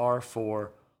posts are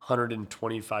for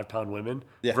 125-pound women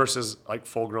versus like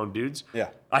full-grown dudes. Yeah.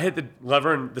 I hit the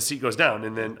lever and the seat goes down,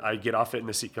 and then I get off it and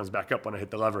the seat comes back up when I hit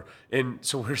the lever. And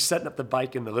so we're setting up the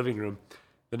bike in the living room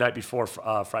the night before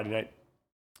Saturday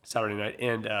night,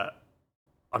 and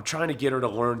I'm trying to get her to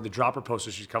learn the dropper post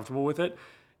so she's comfortable with it.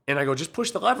 And I go, just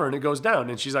push the lever and it goes down.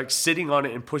 And she's like sitting on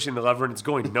it and pushing the lever and it's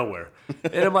going nowhere.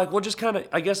 And I'm like, well, just kind of,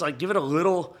 I guess, like give it a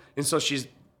little. And so she's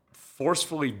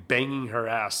forcefully banging her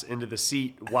ass into the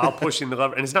seat while pushing the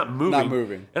lever, and it's not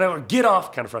moving. And I go, get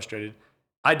off, kind of frustrated.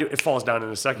 I do. It falls down in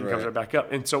a second, comes right back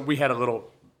up. And so we had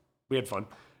fun.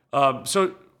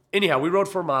 So anyhow, we rode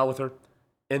for 1 mile with her,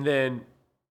 and then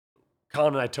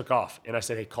Colin and I took off. And I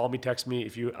said, hey, call me, text me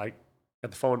I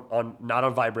got the phone on, not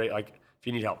on vibrate, like if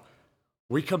you need help.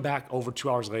 We come back over 2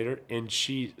 hours later, and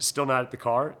she's still not at the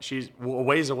car. She's a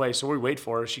ways away, so we wait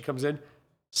for her. She comes in,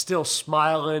 still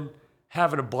smiling,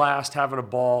 having a blast, having a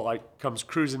ball, like comes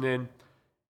cruising in.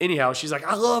 Anyhow, she's like,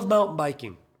 I love mountain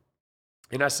biking.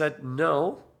 And I said,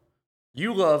 no,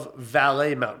 you love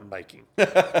valet mountain biking.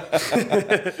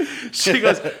 She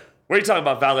goes, what are you talking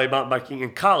about, valet mountain biking?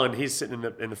 And Colin, he's sitting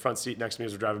in the front seat next to me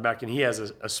as we're driving back, and he has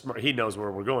a smart, he knows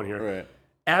where we're going here. Right.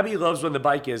 Abby loves when the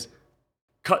bike is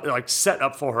set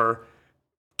up for her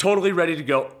totally ready to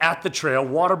go at the trail,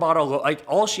 water bottle. Like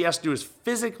all she has to do is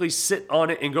physically sit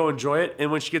on it and go enjoy it.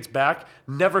 And when she gets back,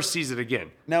 never sees it again.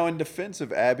 Now, in defense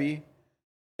of Abby,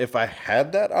 if I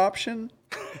had that option,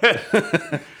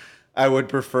 I would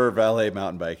prefer valet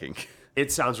mountain biking.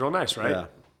 It sounds real nice, right? Yeah.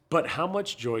 But how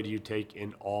much joy do you take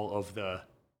in all of the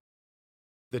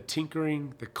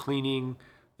tinkering, the cleaning,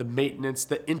 the maintenance,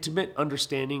 the intimate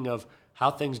understanding of how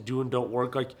things do and don't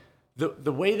work? Like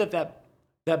the way that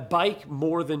bike,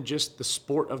 more than just the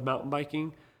sport of mountain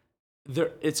biking,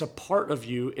 it's a part of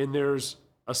you, and there's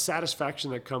a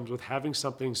satisfaction that comes with having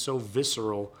something so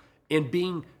visceral and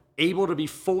being able to be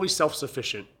fully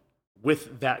self-sufficient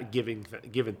with that given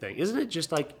thing. Isn't it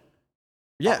just like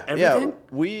everything?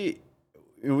 Yeah.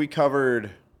 We covered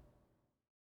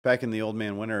back in the Old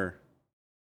Man Winter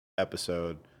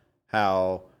episode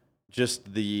how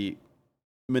just the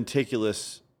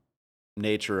meticulous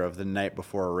nature of the night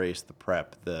before a race, the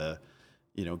prep,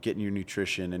 getting your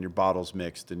nutrition and your bottles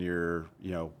mixed and your,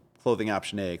 clothing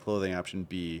option A, clothing option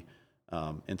B.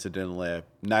 Incidentally,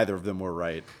 neither of them were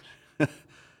right.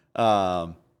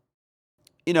 And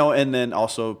then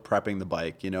also prepping the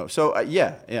bike, So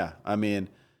yeah. I mean,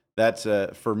 that's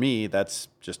for me, that's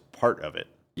just part of it.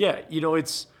 Yeah,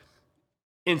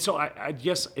 and so I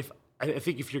guess I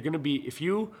think if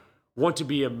you want to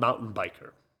be a mountain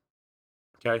biker,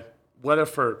 okay, whether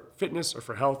for fitness or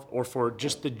for health or for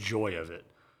just the joy of it,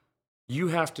 you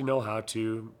have to know how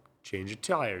to change a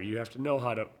tire. You have to know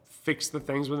how to fix the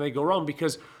things when they go wrong,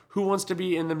 because who wants to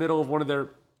be in the middle of one of their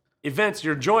events,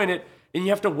 you're enjoying it, and you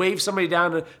have to wave somebody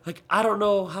down to, like, I don't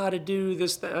know how to do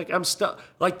this thing. Like, I'm stuck.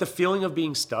 Like the feeling of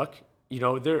being stuck,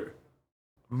 their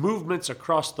movements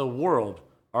across the world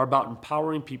are about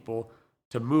empowering people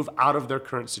to move out of their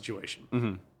current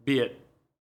situation, be it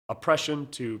oppression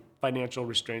to financial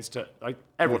restraints to like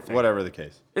everything. Whatever the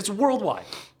case. It's worldwide.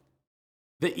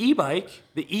 The e-bike,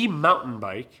 the e-mountain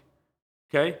bike,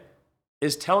 okay,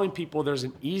 is telling people there's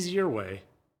an easier way.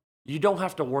 You don't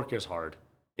have to work as hard,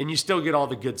 and you still get all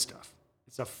the good stuff.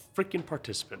 It's a freaking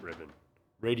participant ribbon.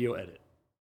 Radio edit.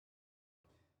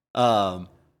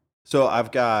 So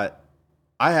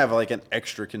I have like an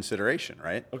extra consideration,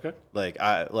 right? Okay. Like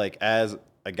as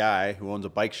a guy who owns a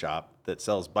bike shop that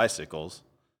sells bicycles,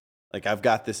 like I've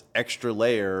got this extra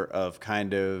layer of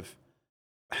kind of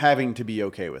having to be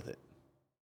okay with it.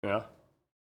 Yeah.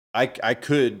 I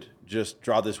could just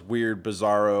draw this weird,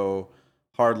 bizarro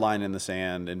hard line in the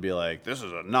sand and be like, this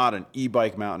is not an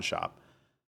e-bike mountain shop.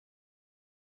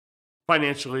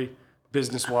 Financially,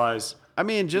 business-wise, I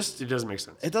mean, it doesn't make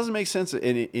sense. It doesn't make sense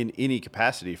in any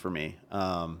capacity for me.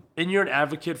 And you're an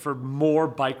advocate for more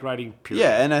bike riding, period.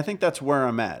 Yeah, and I think that's where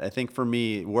I'm at. I think for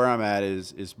me, where I'm at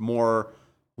is more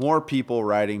people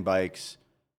riding bikes,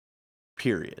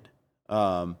 period.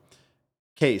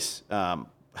 Case,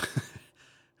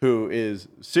 who is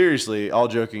seriously, all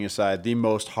joking aside, the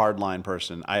most hardline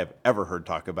person I have ever heard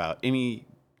talk about any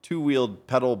two-wheeled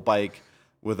pedal bike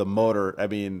with a motor. I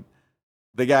mean,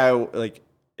 the guy, like,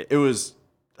 it was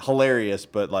hilarious,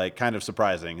 but like kind of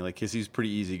surprising, like, because he's pretty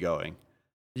easygoing.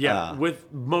 Yeah,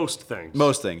 with most things.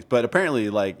 But apparently,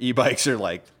 like, e-bikes are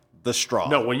like the straw.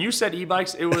 No, when you said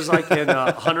e-bikes, it was like in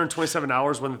 127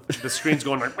 hours when the screen's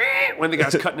going like when the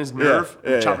guy's cutting his nerve,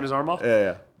 chopping his arm off.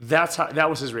 Yeah. That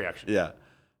was his reaction. Yeah.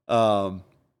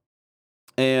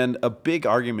 And a big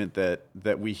argument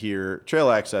that we hear, trail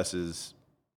access is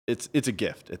it's a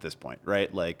gift at this point,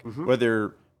 right? Like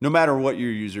no matter what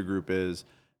your user group is,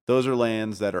 those are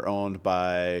lands that are owned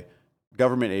by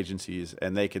government agencies,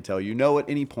 and they can tell you no at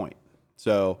any point.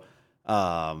 So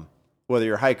whether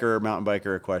you're a hiker, mountain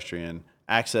biker, equestrian,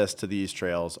 access to these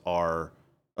trails are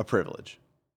a privilege.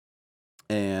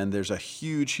 And there's a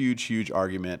huge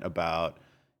argument about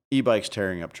e-bikes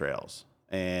tearing up trails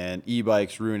and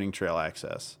e-bikes ruining trail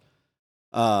access.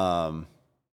 Where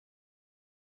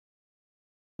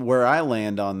I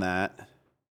land on that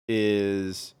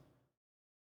is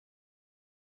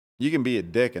you can be a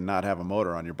dick and not have a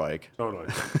motor on your bike. Totally.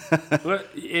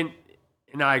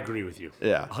 And I agree with you.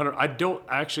 Yeah. I don't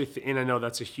actually, and I know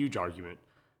that's a huge argument.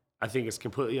 I think it's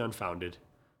completely unfounded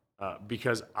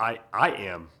because I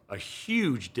am a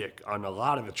huge dick on a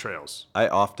lot of the trails. I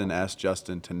often ask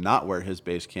Justin to not wear his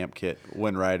base camp kit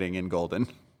when riding in Golden.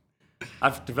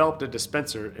 I've developed a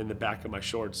dispenser in the back of my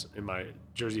shorts in my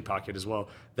jersey pocket as well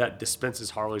that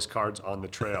dispenses Harley's cards on the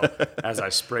trail as I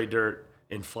spray dirt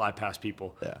and fly past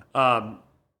people. Yeah.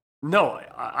 No,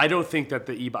 I don't think that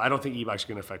I don't think e-bikes are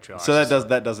going to affect trail access. So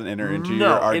that doesn't enter into your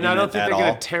argument and I don't think at they're all?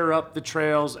 going to tear up the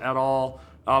trails at all.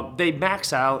 They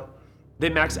max out They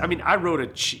max. I mean, I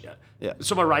rode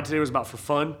so my ride today was about for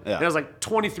fun. Yeah. And it was like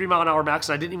 23 mile an hour max,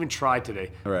 and I didn't even try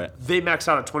today. Right. They max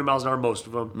out at 20 miles an hour, most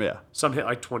of them. Yeah. Some hit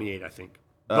like 28, I think.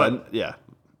 But Yeah.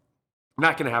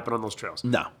 not going to happen on those trails.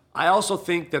 No. I also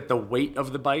think that the weight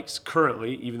of the bikes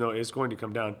currently, even though it is going to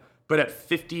come down, but at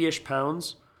 50-ish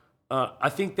pounds, I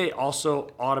think they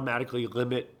also automatically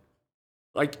limit,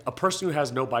 like a person who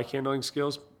has no bike handling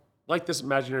skills, like this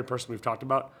imaginary person we've talked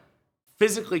about,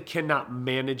 physically cannot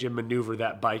manage and maneuver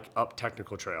that bike up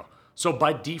technical trail. So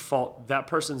by default, that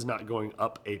person's not going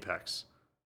up Apex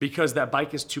because that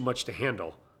bike is too much to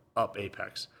handle up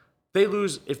Apex.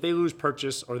 If they lose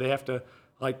purchase or they have to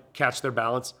like catch their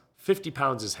balance, 50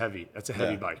 pounds is heavy. That's a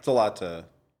heavy bike. It's a lot to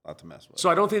mess with. So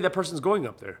I don't think that person's going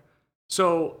up there.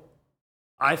 So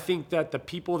I think that the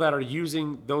people that are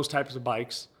using those types of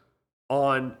bikes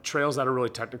on trails that are really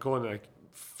technical and like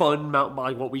fun mountain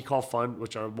bike, what we call fun,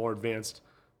 which are more advanced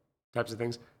types of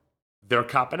things, they're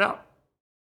copping out.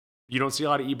 You don't see a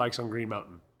lot of e-bikes on Green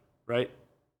Mountain, right?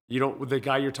 The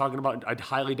guy you're talking about, I'd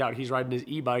highly doubt he's riding his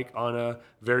e-bike on a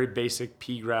very basic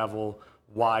pea gravel,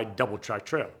 wide double track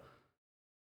trail.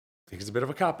 I think it's a bit of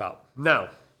a cop out. Now,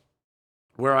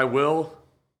 where I will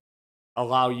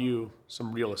allow you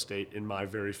some real estate in my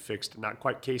very fixed, not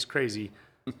quite case crazy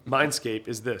mindscape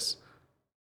is this.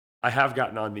 I have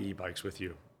gotten on the e-bikes with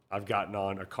you. I've gotten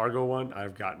on a cargo one.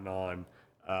 I've gotten on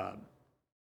a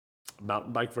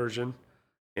mountain bike version.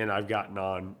 And I've gotten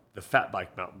on the fat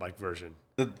bike mountain bike version.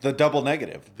 The double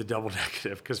negative. The double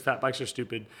negative, because fat bikes are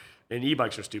stupid and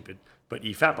e-bikes are stupid, but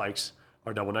e-fat bikes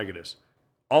are double negatives.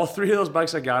 All three of those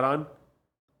bikes I got on,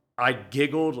 I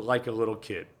giggled like a little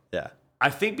kid. Yeah. I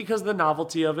think because of the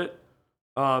novelty of it.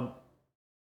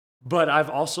 But I've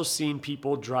also seen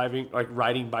people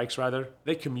riding bikes rather.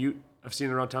 They commute. I've seen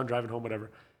them around town driving home,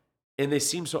 whatever. And they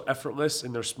seem so effortless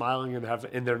and they're smiling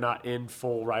and they're not in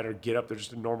full rider get up. They're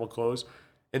just in normal clothes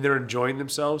and they're enjoying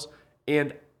themselves.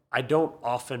 And I don't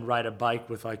often ride a bike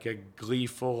with like a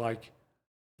gleeful, like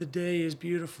the day is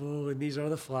beautiful and these are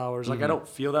the flowers. Like I don't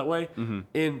feel that way.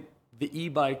 And the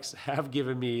e-bikes have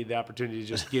given me the opportunity to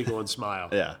just giggle and smile.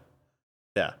 Yeah.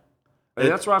 Yeah. And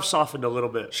that's where I've softened a little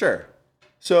bit. Sure.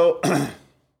 So,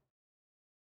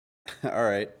 all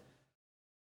right.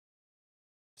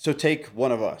 So take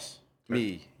one of us,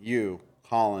 me, you,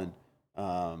 Colin,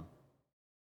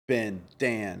 Ben,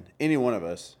 Dan, any one of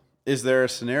us. Is there a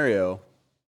scenario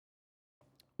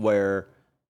where,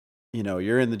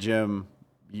 you're in the gym,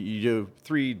 you do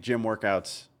 3 gym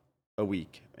workouts a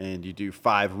week, and you do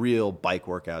 5 real bike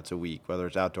workouts a week, whether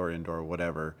it's outdoor, indoor,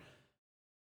 whatever.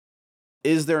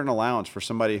 Is there an allowance for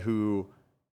somebody who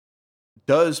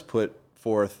does put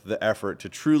forth the effort to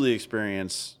truly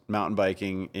experience mountain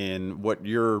biking in what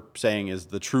you're saying is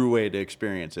the true way to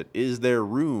experience it? Is there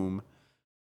room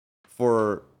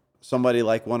for somebody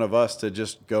like one of us to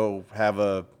just go have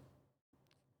a,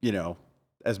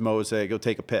 as Mo would say, go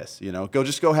take a piss,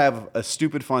 go have a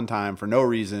stupid fun time for no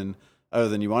reason other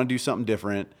than you want to do something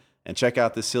different and check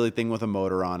out this silly thing with a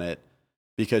motor on it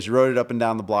because you rode it up and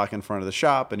down the block in front of the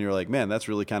shop and you're like, man, that's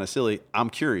really kind of silly. I'm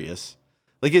curious.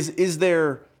 Like,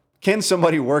 can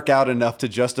somebody work out enough to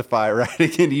justify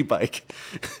riding an e-bike?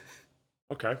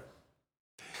 Okay.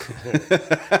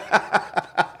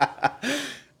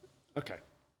 Okay.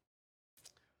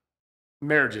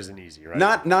 Marriage isn't easy, right?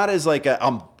 Not as like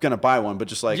I'm gonna buy one, but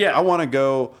just like I want to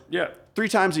go 3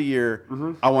 times a year.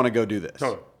 I want to go do this.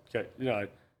 Totally. Okay.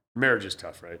 Marriage is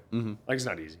tough, right? Like it's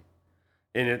not easy,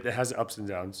 and it has ups and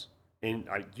downs, and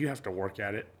you have to work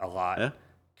at it a lot. Yeah.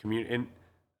 And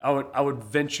I would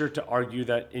venture to argue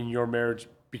that in your marriage,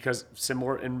 because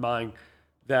similar in mine,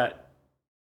 that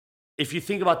if you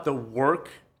think about the work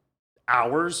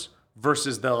hours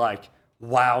versus the like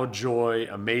wow, joy,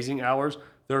 amazing hours,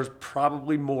 there's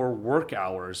probably more work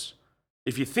hours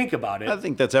if you think about it. I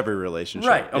think that's every relationship.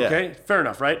 Right. Okay. Yeah. Fair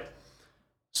enough. Right.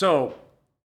 So,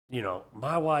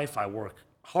 my wife, I work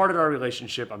hard at our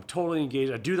relationship. I'm totally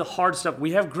engaged. I do the hard stuff.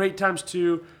 We have great times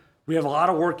too. We have a lot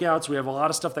of workouts. We have a lot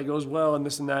of stuff that goes well and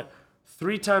this and that.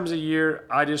 3 times a year,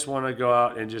 I just want to go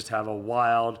out and just have a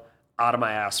wild, out of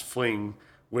my ass fling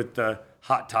with the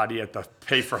hot toddy at the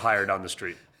pay for hire down the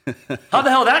street. How the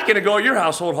hell that going to go at your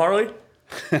household, Harley?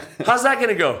 How's that going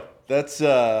to go? That's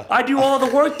I do all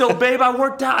the work though, babe. I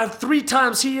worked out. I have 3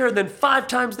 times here and then 5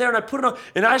 times there, and I put it on.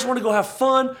 And I just want to go have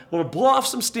fun. I want to blow off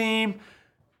some steam.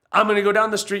 I'm going to go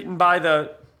down the street and buy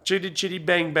the Chitty Chitty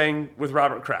Bang Bang with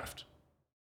Robert Kraft.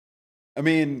 I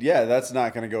mean, yeah, that's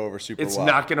not going to go over super well. It's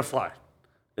not going to fly.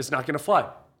 It's not going to fly.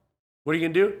 What are you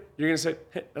going to do? You're going to say,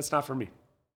 hey, that's not for me.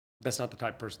 That's not the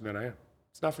type of person that I am.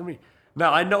 It's not for me.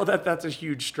 Now, I know that that's a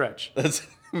huge stretch. That's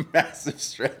a massive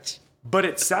stretch. but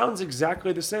it sounds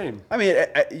exactly the same. I mean,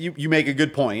 you make a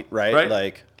good point, right? Right.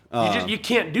 Like, You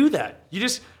can't do that. You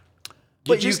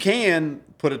can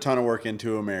put a ton of work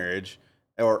into a marriage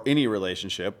or any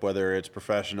relationship, whether it's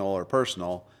professional or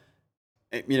personal.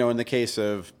 You know, in the case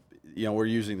of, you know, we're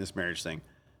using this marriage thing,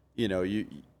 you know, you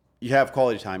have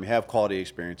quality time, you have quality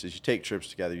experiences, you take trips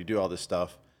together, you do all this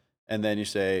stuff, and then you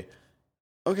say,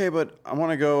 okay, but I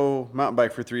want to go mountain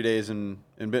bike for 3 days in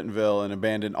Bentonville and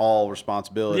abandon all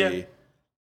responsibility. Yeah.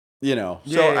 You know,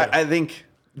 so Yeah. I think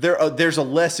there's a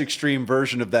less extreme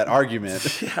version of that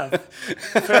argument. Yeah,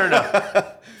 fair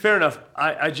enough. Fair enough.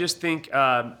 I just think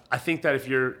I think that if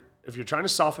you're trying to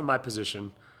soften my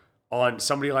position on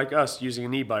somebody like us using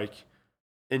an e-bike,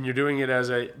 and you're doing it as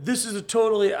this is a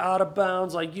totally out of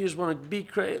bounds, like you just want to be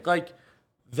crazy, like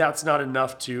that's not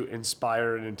enough to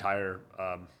inspire an entire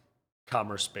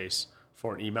commerce space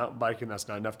for an e-mountain bike, and that's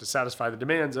not enough to satisfy the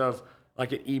demands of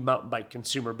like an e-mountain bike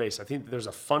consumer base. I think that there's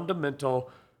a fundamental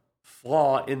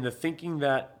flaw in the thinking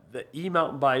that the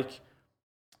e-mountain bike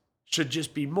should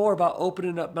just be more about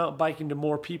opening up mountain biking to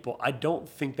more people. I don't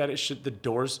think that it should. The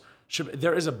doors should.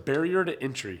 There is a barrier to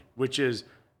entry, which is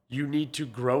you need to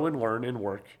grow and learn and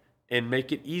work and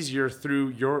make it easier through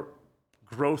your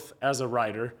growth as a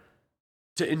rider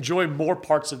to enjoy more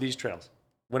parts of these trails.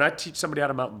 When I teach somebody how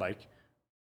to mountain bike,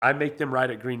 I make them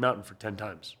ride at Green Mountain for 10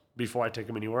 times before I take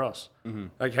them anywhere else. Mm-hmm.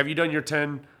 Like, have you done your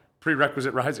 10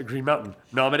 prerequisite rides at Green Mountain?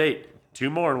 No, I'm at 8. 2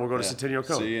 more and we'll go to Centennial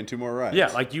Cone. See you in 2 more rides. Yeah,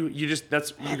 like you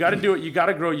got to do it. You got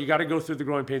to grow. You got to go through the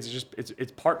growing pains.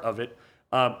 It's part of it.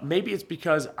 Maybe it's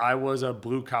because I was a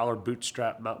blue collar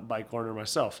bootstrap mountain bike learner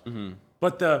myself. Mm-hmm.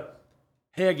 But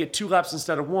hey, I get 2 laps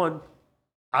instead of 1.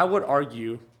 I would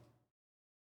argue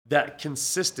that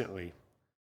consistently,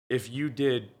 if you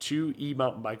did 2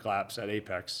 e-mountain bike laps at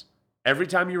Apex, every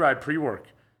time you ride pre-work,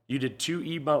 you did 2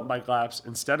 e-mountain bike laps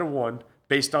instead of 1,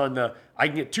 based on I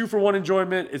can get 2 for 1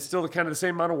 enjoyment. It's still kind of the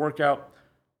same amount of workout.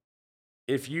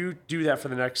 If you do that for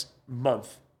the next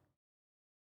month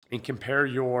and compare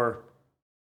your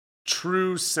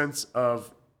true sense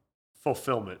of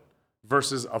fulfillment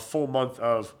versus a full month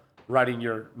of riding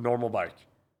your normal bike,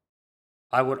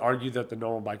 I would argue that the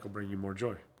normal bike will bring you more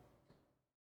joy.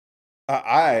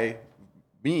 Harley,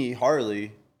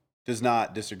 does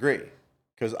not disagree,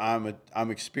 because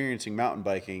I'm experiencing mountain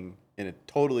biking in a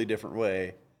totally different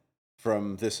way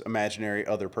from this imaginary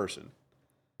other person.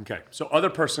 Okay, so other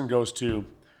person goes to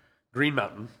Green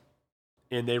Mountain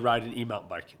and they ride an e-mountain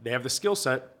bike. They have the skill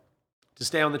set to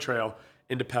stay on the trail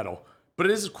and to pedal, but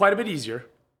it is quite a bit easier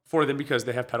for them because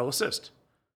they have pedal assist.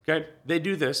 Okay, they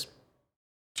do this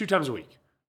 2 times a week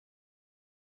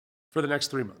for the next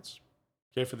 3 months,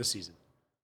 okay, for the season.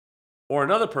 Or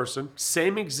another person,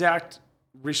 same exact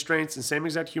restraints and same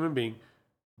exact human being,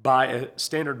 buy a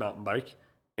standard mountain bike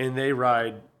and they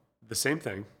ride the same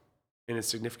thing, and it's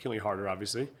significantly harder,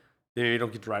 obviously. They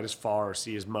don't get to ride as far or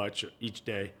see as much each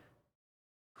day.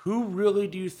 Who really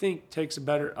do you think takes a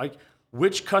better, like,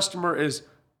 which customer has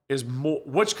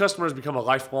become a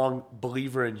lifelong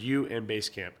believer in you and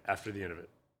Basecamp after the end of it?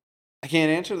 I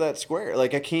can't answer that square.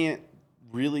 Like, I can't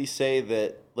really say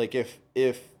that, like,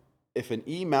 if an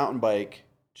e-mountain bike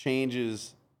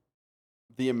changes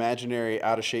the imaginary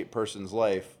out of shape person's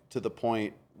life to the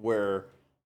point where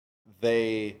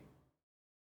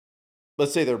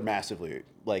let's say they're massively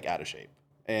like out of shape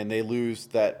and they lose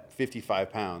that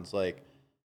 55 pounds, like,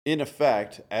 in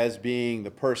effect, as being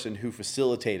the person who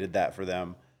facilitated that for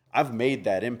them, I've made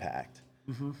that impact.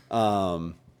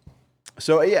 Mm-hmm.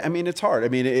 So yeah, I mean, it's hard. I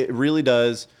mean, it really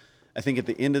does. I think at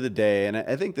the end of the day, and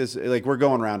I think this, like, we're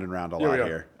going round and round a lot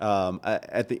here.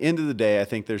 At the end of the day, I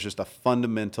think there's just a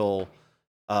fundamental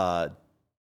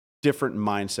different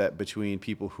mindset between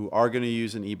people who are going to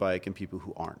use an e-bike and people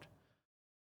who aren't.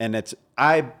 And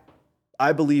I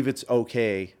believe it's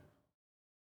okay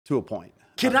to a point.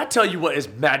 Can I tell you what is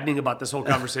maddening about this whole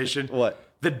conversation? What?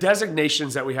 The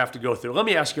designations that we have to go through. Let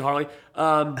me ask you, Harley,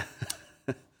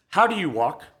 how do you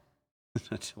walk?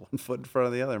 1 foot in front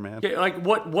of the other, man. Okay, like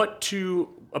what 2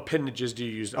 appendages do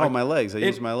you use? Oh, my legs. I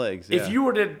use my legs. Yeah.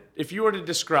 If you were to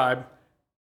describe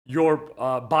your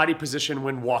body position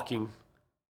when walking,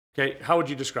 okay, how would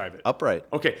you describe it? Upright.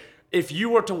 Okay, if you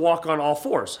were to walk on all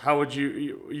 4s, how would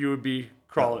you would be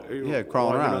crawling? Yeah,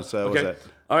 crawling around. So okay. was that?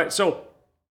 All right. So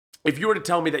if you were to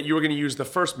tell me that you were going to use the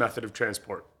first method of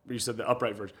transport, you said the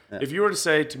upright version. Yeah. If you were to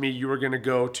say to me you were going to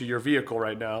go to your vehicle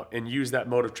right now and use that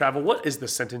mode of travel, what is the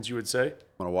sentence you would say?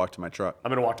 I'm going to walk to my truck. I'm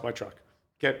going to walk to my truck.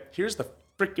 Okay. Here's the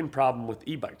freaking problem with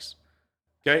e-bikes.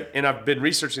 Okay. And I've been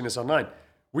researching this online.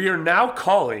 We are now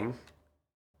calling,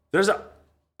 there's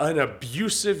an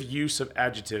abusive use of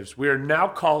adjectives. We are now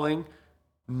calling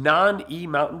non-e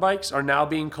mountain bikes are now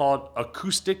being called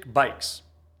acoustic bikes.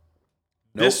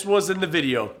 This was in the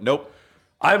video. Nope.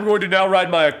 I'm going to now ride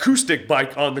my acoustic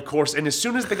bike on the course. And as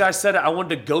soon as the guy said it, I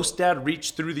wanted to Ghost Dad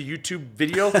reach through the YouTube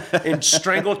video and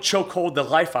strangle, chokehold the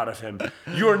life out of him.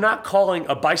 You are not calling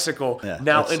a bicycle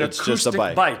now an it's just acoustic a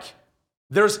bike. bike.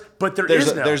 There's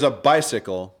a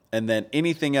bicycle, and then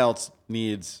anything else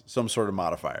needs some sort of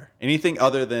modifier. Anything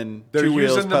other than They're two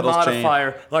wheels, using the pedals, chain.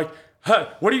 modifier. Like,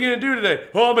 what are you going to do today?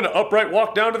 Oh, I'm going to upright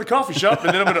walk down to the coffee shop,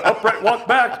 and then I'm going to upright walk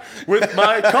back with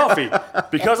my coffee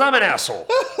because I'm an asshole.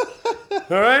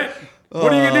 All right?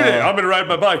 What are you going to do today? I'm going to ride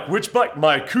my bike. Which bike?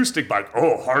 My acoustic bike.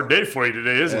 Oh, hard day for you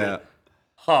today, isn't it?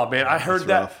 Oh, man, I heard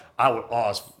that.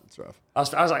 Rough. It's rough. I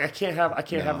was like, I can't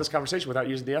have this conversation without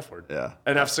using the F word. Yeah.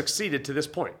 And I've succeeded to this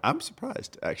point. I'm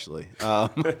surprised, actually.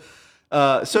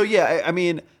 So, yeah, I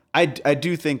mean, I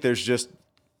do think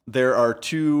there are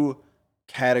two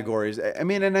categories. I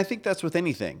mean, and I think that's with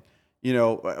anything. You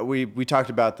know, we talked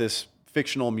about this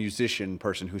fictional musician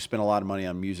person who spent a lot of money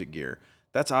on music gear.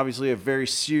 That's obviously a very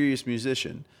serious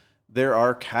musician. There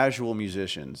are casual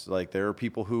musicians. Like, there are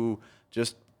people who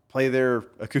just play their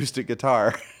acoustic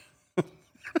guitar.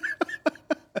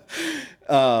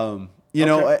 You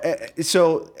know,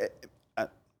 so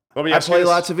I play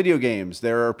lots of video games.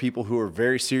 There are people who are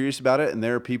very serious about it, and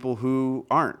there are people who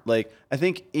aren't. Like, I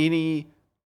think any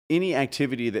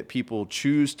activity that people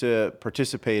choose to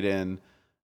participate in,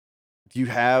 you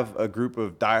have a group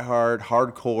of diehard,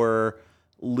 hardcore,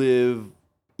 live,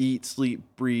 eat, sleep,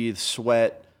 breathe,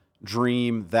 sweat,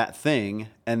 dream that thing.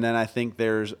 And then I think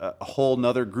there's a whole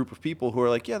nother group of people who are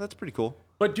like, yeah, that's pretty cool.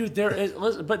 But dude,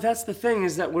 but that's the thing,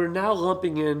 is that we're now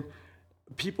lumping in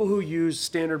people who use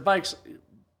standard bikes.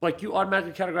 Like, you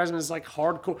automatically categorize them as like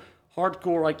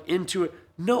hardcore, like into it.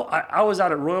 No, I was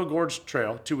out at Royal Gorge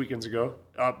Trail 2 weekends ago.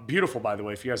 Beautiful, by the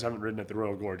way. If you guys haven't ridden at the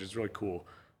Royal Gorge, it's really cool.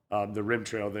 The rim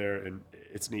trail there, and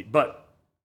it's neat. But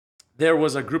there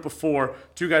was a group of 4,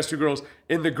 2 guys, 2 girls,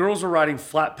 and the girls were riding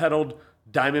flat-pedaled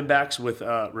Diamondbacks with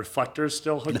reflectors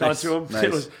still hooked onto them.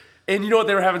 Nice. And you know what?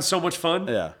 They were having so much fun.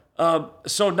 Yeah.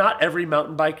 So not every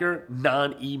mountain biker,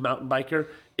 non-e mountain biker,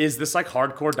 is this like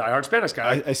hardcore diehard Spanish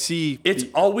guy. I see. It's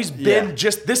always been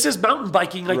just, this is mountain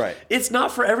biking. Like, right. It's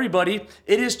not for everybody.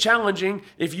 It is challenging.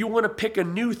 If you want to pick a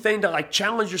new thing to like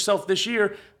challenge yourself this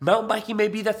year, mountain biking may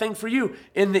be the thing for you.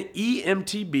 And the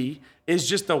EMTB is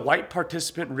just the white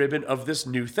participant ribbon of this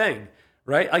new thing,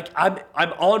 right? Like, I'm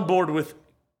on board with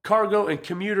cargo and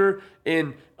commuter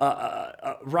and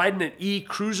riding an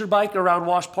e-cruiser bike around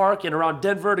Wash Park and around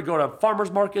Denver to go to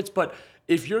farmers markets. But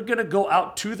if you're going to go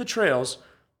out to the trails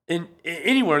in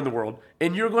anywhere in the world,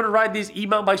 and you're going to ride these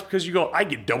e-mountain bikes because you go, I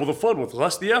get double the fun with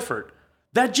less the effort,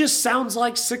 that just sounds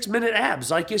like 6-minute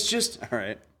abs. Like, it's just, All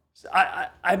right.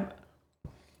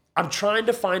 I'm trying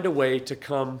to find a way to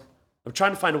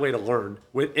learn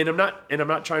with, and I'm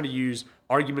not trying to use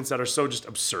arguments that are so just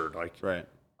absurd. Like, Right.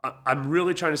 I'm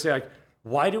really trying to say, like,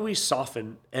 why do we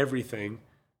soften everything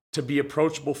to be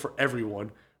approachable for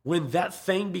everyone when that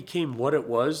thing became what it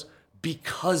was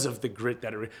because of the grit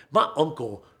that it. My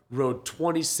uncle rode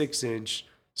 26-inch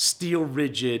steel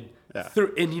rigid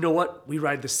through, and you know what? We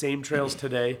ride the same trails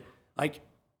today. Like,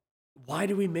 why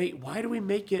do we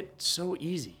make it so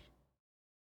easy?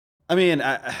 I mean,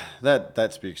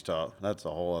 that speaks to, that's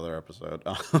a whole other episode.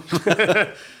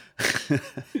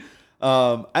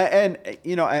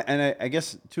 I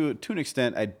guess to an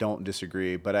extent, I don't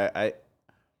disagree, but I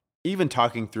even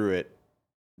talking through it,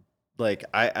 like,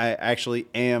 I actually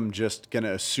am just going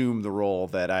to assume the role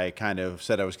that I kind of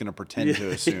said I was going to pretend to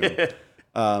assume,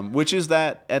 which is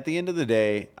that at the end of the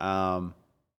day,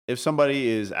 if somebody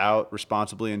is out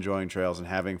responsibly enjoying trails and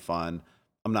having fun,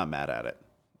 I'm not mad at it.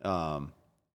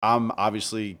 I'm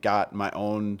obviously got my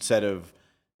own set of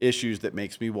issues that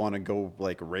makes me want to go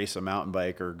like race a mountain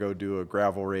bike or go do a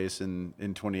gravel race in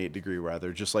 28 degree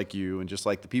weather, just like you and just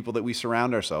like the people that we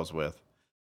surround ourselves with.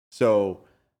 So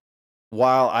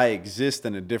while I exist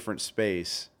in a different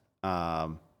space,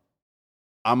 I'm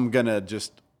going to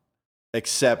just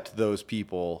accept those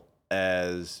people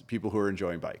as people who are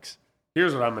enjoying bikes.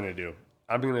 Here's what I'm going to do.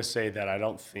 I'm going to say that I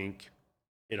don't think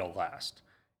it'll last.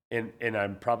 And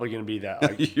I'm probably going to be that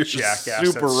like jackass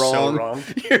super that's wrong. so wrong.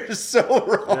 You're so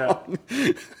wrong.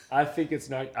 Yeah. I think it's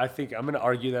not. I think I'm going to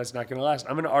argue that it's not going to last.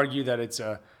 I'm going to argue that it's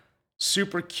a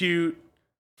super cute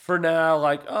for now,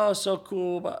 like, oh, so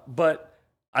cool. But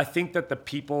I think that the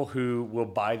people who will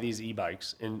buy these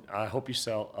e-bikes, and I hope you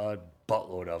sell a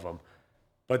buttload of them,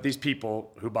 but these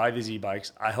people who buy these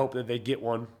e-bikes, I hope that they get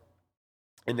one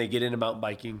and they get into mountain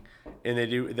biking and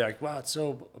they're like, wow, it's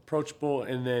so approachable.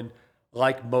 And then,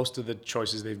 like most of the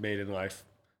choices they've made in life,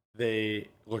 they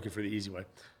looking for the easy way.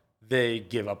 They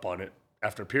give up on it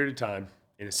after a period of time,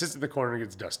 and it sits in the corner and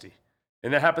gets dusty.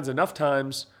 And that happens enough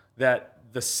times that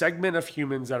the segment of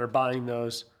humans that are buying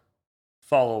those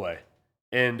fall away,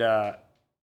 and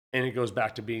it goes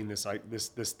back to being this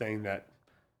thing that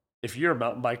if you're a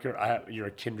mountain biker, you're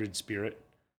a kindred spirit.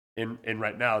 And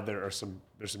right now there's some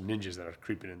ninjas that are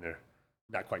creeping in there,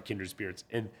 not quite kindred spirits,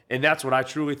 and that's what I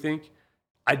truly think.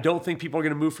 I don't think people are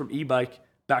going to move from e-bike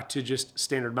back to just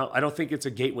standard mountain. I don't think it's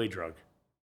a gateway drug.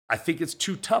 I think it's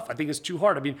too tough. I think it's too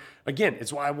hard. I mean, again,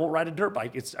 it's why I won't ride a dirt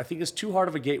bike. I think it's too hard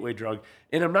of a gateway drug.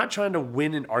 And I'm not trying to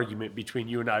win an argument between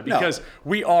you and I because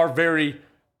we are very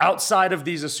outside of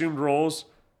these assumed roles,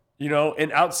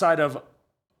 and outside of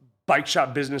bike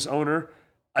shop business owner.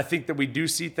 I think that we do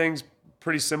see things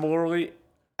pretty similarly.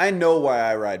 I know why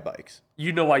I ride bikes.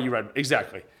 You know why you ride.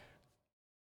 Exactly.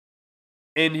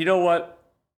 And you know what?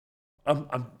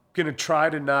 I'm going to try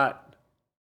to not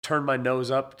turn my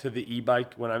nose up to the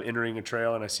e-bike when I'm entering a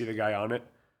trail and I see the guy on it.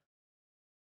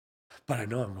 But I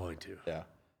know I'm going to. Yeah.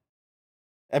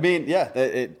 I mean, yeah.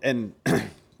 And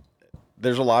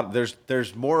there's a lot.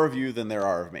 There's more of you than there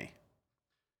are of me.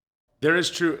 There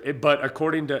is true, but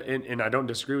according to, and I don't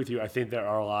disagree with you, I think there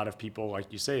are a lot of people,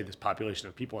 like you say, this population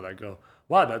of people that go,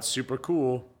 wow, that's super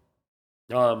cool.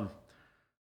 Barrier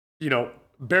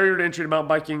to entry to mountain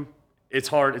biking, it's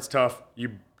hard, it's tough.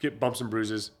 You get bumps and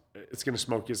bruises. It's going to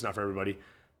smoke you. It's not for everybody.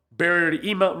 Barrier to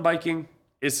e-mountain biking,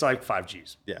 it's like 5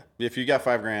 G's. Yeah. If you got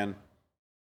 $5,000.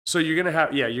 So you're going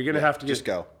to have to just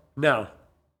go. Now,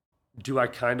 do I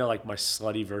kind of like my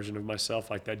slutty version of myself,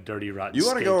 like that dirty, rotten, you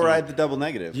want to go ride the double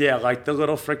negative? Yeah, like the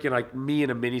little freaking, like me in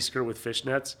a mini skirt with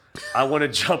fishnets. I want to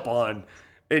jump on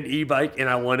an e-bike and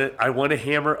I want to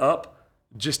hammer up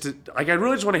just to, like, I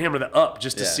really just want to hammer the up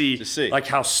just to see like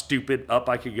how stupid up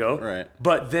I could go. Right.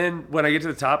 But then when I get to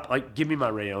the top, like, give me my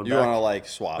Rayon back. You want to like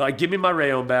swap. Like, give me my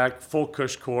Rayon back, full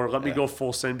cush core. Let me go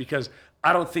full send because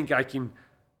I don't think I can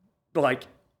like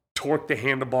torque the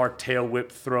handlebar, tail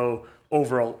whip, throw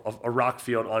over a rock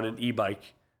field on an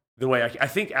e-bike the way I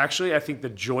think the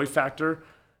joy factor,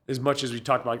 as much as we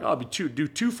talked about, like, do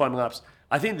two fun laps,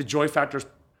 I think the joy factor is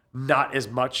not as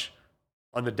much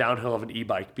on the downhill of an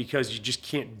e-bike because you just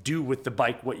can't do with the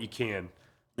bike what you can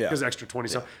because extra 20.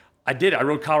 So I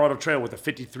rode Colorado Trail with a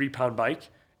 53-pound bike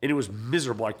and it was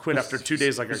miserable. I quit after 2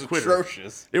 days like a quitter.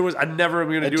 Atrocious. It was, I never am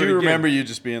going to do it again. I do remember you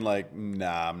just being like,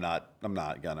 nah, I'm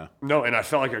not gonna. No, and I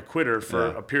felt like a quitter for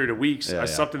a period of weeks. I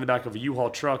slept in the back of a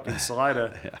U-Haul truck in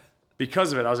Salida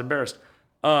because of it. I was embarrassed.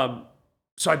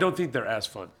 So I don't think they're as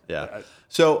fun. Yeah.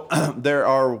 So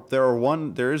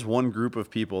there is one group of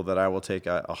people that I will take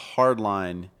a hard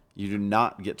line. You do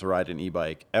not get to ride an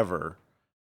e-bike ever.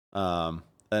 An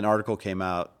article came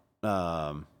out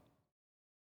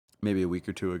maybe a week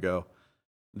or two ago.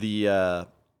 The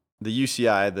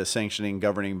UCI, the sanctioning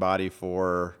governing body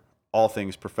for all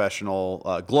things professional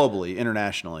globally,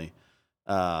 internationally,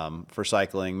 for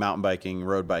cycling, mountain biking,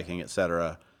 road biking,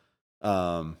 etc.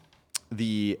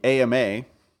 The AMA,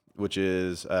 which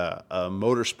is a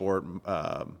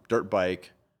motorsport dirt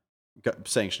bike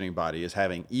sanctioning body, is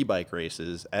having e-bike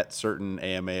races at certain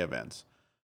AMA events.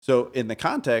 So in the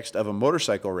context of a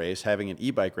motorcycle race, having an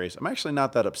e-bike race, I'm actually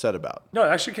not that upset about. No, it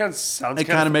actually kind of sounds... It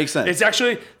kind of makes sense. It's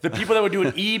actually, the people that would do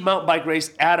an e-mountain bike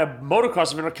race at a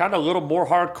motocross event are kind of a little more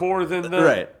hardcore than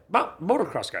the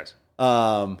motocross guys.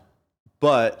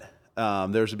 But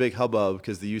there's a big hubbub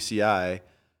because the UCI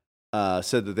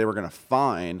said that they were going to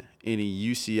fine any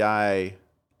UCI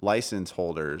license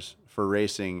holders for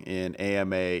racing in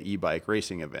AMA e-bike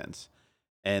racing events.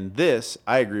 And this,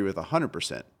 I agree with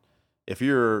 100%. If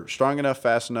you're strong enough,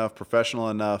 fast enough, professional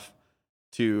enough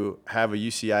to have a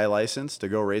UCI license to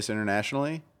go race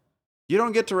internationally, you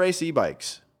don't get to race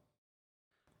e-bikes.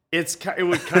 It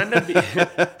would kind of be...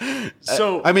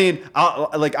 So, I mean,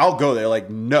 I'll go there. Like,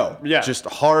 no. Yeah. Just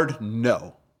hard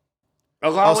no.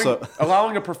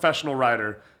 Allowing a professional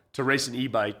rider to race an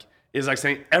e-bike is like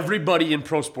saying everybody in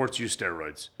pro sports use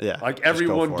steroids. Yeah. Like,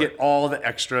 everyone get all the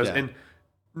extras. Yeah. And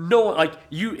no one, like,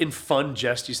 you in fun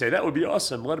jest, you say, that would be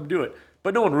awesome, let them do it.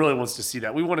 But no one really wants to see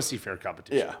that. We want to see fair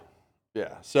competition. Yeah.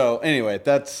 Yeah. So anyway,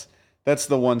 that's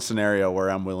the one scenario where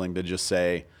I'm willing to just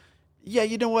say, yeah,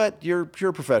 you know what? You're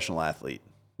a professional athlete.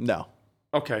 No.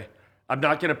 Okay. I'm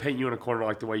not going to paint you in a corner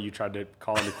like the way you tried to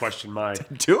call into question my...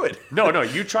 Do it. No.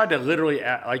 You tried to literally,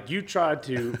 you tried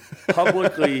to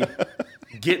publicly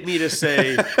get me to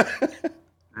say,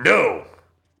 no.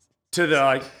 to the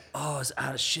like, oh, it's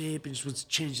out of shape and just wants to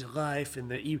change their life.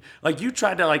 And like you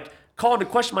tried to like call into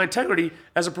question my integrity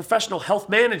as a professional health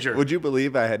manager. Would you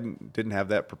believe I didn't have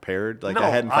that prepared? Like No, I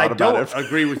hadn't thought about it. I don't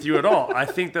agree with you at all. I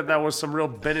think that was some real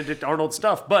Benedict Arnold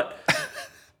stuff, but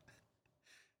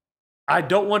I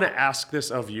don't want to ask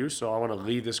this of you, so I want to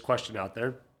leave this question out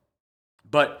there.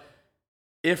 But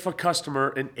if a customer,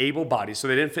 an able-bodied, so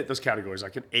they didn't fit those categories,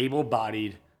 like an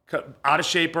able-bodied, out of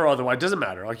shape or otherwise, doesn't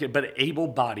matter, like, but an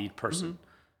able-bodied person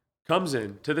comes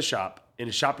in to the shop and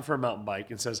is shopping for a mountain bike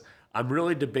and says, I'm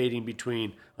really debating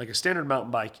between like a standard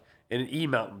mountain bike and an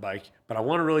e-mountain bike, but I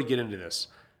want to really get into this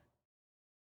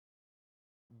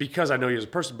because I know you as a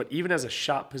person, but even as a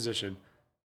shop position,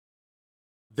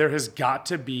 there has got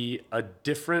to be a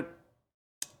different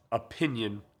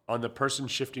opinion on the person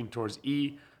shifting towards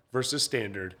E versus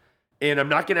standard. And I'm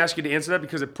not going to ask you to answer that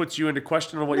because it puts you into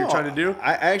question on what you're trying to do.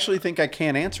 I actually think I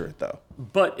can answer it though.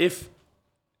 But if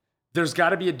there's got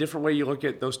to be a different way you look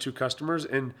at those two customers,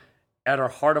 and at our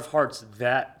heart of hearts,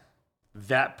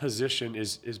 that position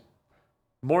is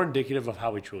more indicative of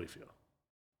how we truly feel.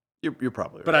 You're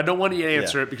probably right. But I don't want you to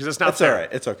answer it because it's not That's fair. all right.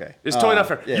 It's okay. It's totally not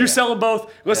fair. You sell them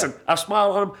both. Listen, Yeah. I've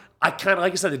smiled on them. I kind of,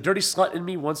 like I said, the dirty slut in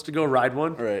me wants to go ride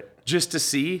one Right. just to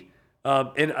see.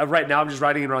 And right now I'm just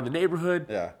riding it around the neighborhood.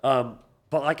 Yeah.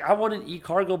 But like I want an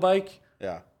e-cargo bike.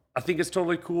 Yeah. I think it's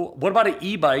totally cool. What about an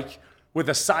e-bike with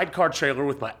a sidecar trailer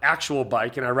with my actual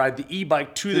bike, and I ride the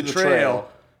e-bike to the trail,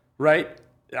 right?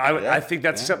 I think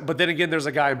that's. But then again, there's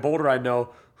a guy in Boulder I know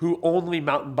who only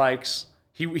mountain bikes.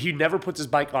 He never puts his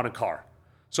bike on a car.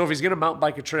 So if he's going to mountain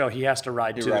bike a trail, he has to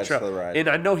ride to the rides trail. to the ride. And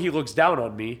I know he looks down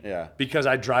on me because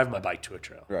I drive my bike to a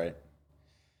trail. Right.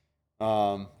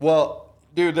 Well,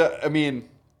 dude, I mean,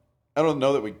 I don't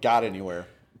know that we got anywhere,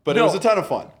 but it was a ton of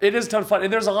fun. It is a ton of fun.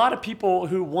 And there's a lot of people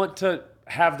who want to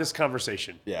have this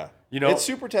conversation. Yeah. You know, it's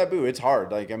super taboo. It's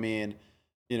hard. Like, I mean,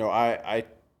 you know, I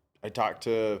talk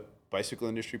to bicycle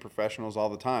industry professionals all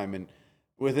the time, and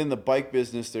within the bike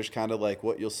business, there's kind of like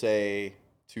what you'll say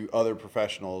to other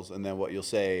professionals and then what you'll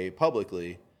say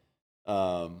publicly.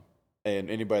 And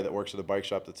anybody that works at a bike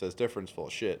shop that says different is full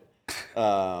of shit.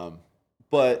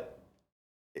 But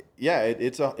yeah,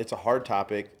 it's a hard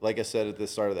topic. Like I said at the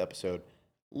start of the episode,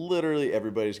 literally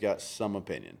everybody's got some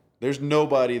opinion. There's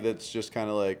nobody that's just kind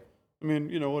of like, I mean,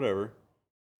 you know, whatever.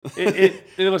 And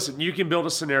listen, you can build a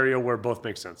scenario where both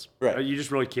make sense. Right. You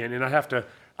just really can. And I have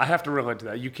to relate to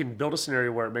that. You can build a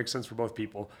scenario where it makes sense for both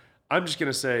people. I'm just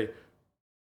going to say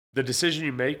the decision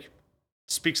you make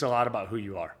speaks a lot about who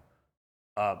you are.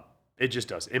 It just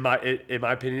does. In my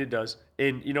opinion, it does.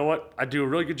 And you know what? I do a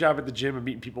really good job at the gym of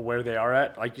meeting people where they are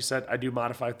at. Like you said, I do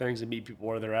modify things and meet people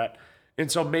where they're at.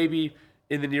 And so maybe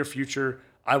in the near future,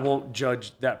 I won't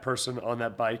judge that person on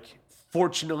that bike.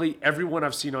 Fortunately, everyone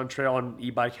I've seen on trail on an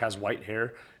e-bike has white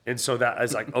hair. And so that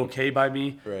is like okay by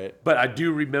me. Right. But I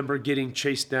do remember getting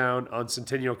chased down on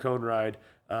Centennial Cone Ride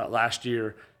last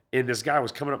year. And this guy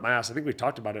was coming up my ass. I think we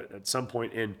talked about it at some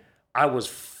point. And I was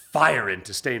firing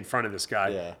to stay in front of this guy.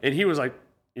 Yeah. And he was like,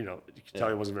 you know, you could tell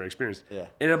he wasn't very experienced. Yeah.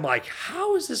 And I'm like,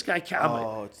 how is this guy?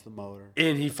 It's the motor.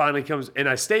 And he finally comes, and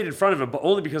I stayed in front of him, but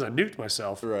only because I nuked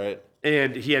myself. Right.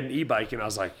 And he had an e-bike, and I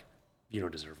was like, you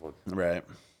don't deserve one. Right.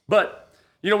 But,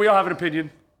 you know, we all have an opinion.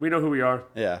 We know who we are.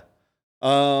 Yeah.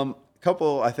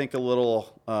 Couple, I think a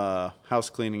little house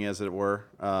cleaning, as it were.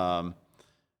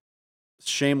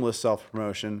 Shameless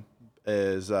self-promotion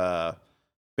is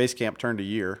Base Camp turned a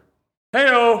year.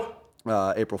 Hey-o!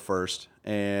 April 1st.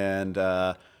 And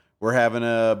we're having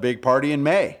a big party in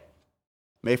May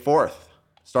 4th,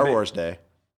 Star Wars Day.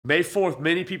 May 4th,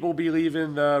 many people will be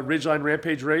leaving the Ridgeline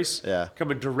Rampage race. Yeah.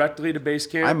 Coming directly to base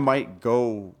camp. I might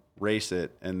go race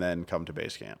it and then come to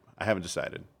base camp. I haven't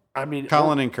decided. I mean,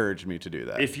 Colin encouraged me to do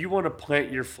that. if you want to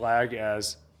plant your flag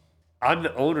as I'm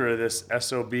the owner of this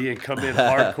SOB and come in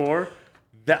hardcore,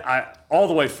 all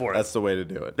the way for it. That's the way to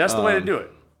do it. That's the way to do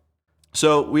it.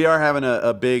 So we are having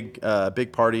a big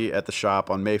party at the shop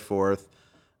on May 4th.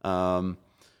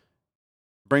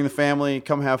 Bring the family,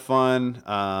 come have fun.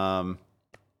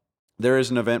 There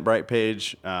is an Eventbrite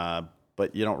page,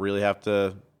 but you don't really have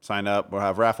to sign up. We'll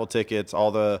have raffle tickets.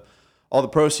 All the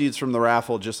proceeds from the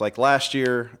raffle, just like last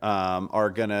year, are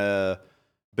gonna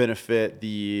benefit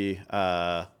the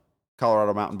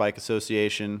Colorado Mountain Bike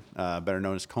Association, better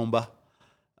known as COMBA.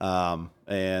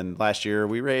 And last year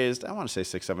we raised, I want to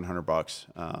say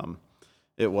 $600-700.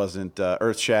 It wasn't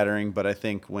earth shattering, but I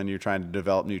think when you're trying to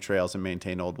develop new trails and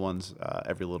maintain old ones,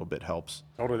 every little bit helps.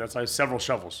 Totally. That's like several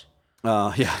shovels.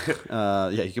 Yeah,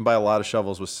 you can buy a lot of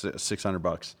shovels with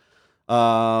 $600.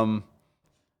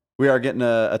 We are getting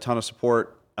a ton of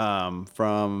support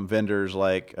from vendors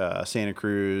like Santa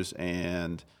Cruz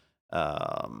and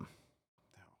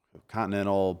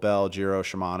Continental, Bell, Giro,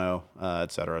 Shimano,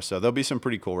 etc. So there'll be some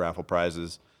pretty cool raffle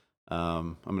prizes.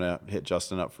 I'm gonna hit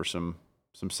Justin up for some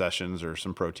sessions or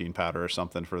some protein powder or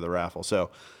something for the raffle. So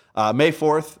May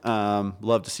 4th,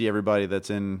 love to see everybody that's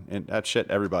in that shit.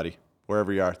 Everybody,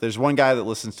 wherever you are. There's one guy that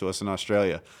listens to us in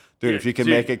Australia. Dude, if you can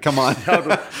make it, come on.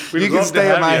 You can stay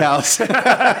at my house.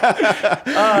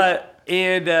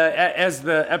 And as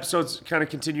the episodes kind of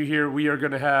continue here, we are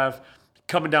going to have,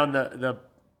 coming down the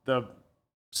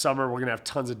summer, we're going to have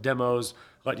tons of demos,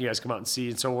 letting you guys come out and see.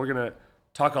 And so we're going to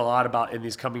talk a lot about in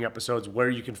these coming episodes where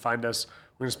you can find us.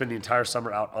 We're going to spend the entire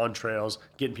summer out on trails,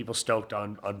 getting people stoked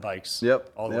on bikes.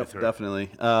 Yep, all the way through.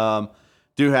 Definitely.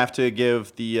 Do have to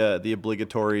give the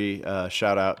obligatory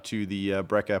shout out to the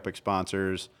Breck Epic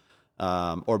sponsors,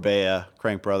 Orbea,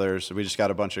 Crank Brothers. We just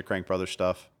got a bunch of Crank Brothers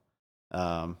stuff.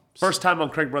 First time on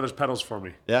Crank Brothers pedals for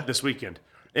me. Yeah. This weekend.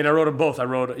 And I rode them both. I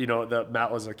rode, the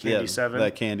Matt was a Candy 7.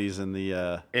 The Candies and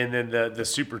the and then the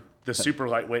super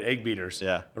lightweight egg beaters.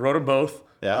 Yeah. I rode them both.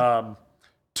 Yeah.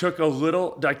 Took a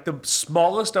little, the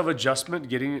smallest of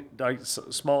adjustment,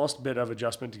 smallest bit of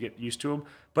adjustment to get used to them,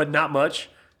 but not much.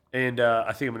 And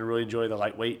I think I'm going to really enjoy the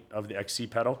lightweight of the XC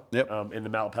pedal. Yep. And the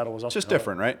mallet pedal was also just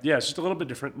different, right? Yeah, it's just a little bit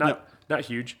different. Not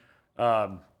huge.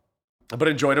 But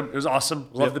enjoyed them. It was awesome.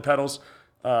 Loved the pedals.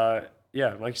 Like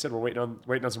you said, we're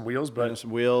waiting on some wheels. But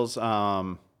some wheels.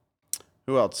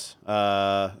 Who else?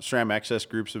 SRAM Access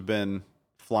groups have been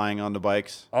flying on the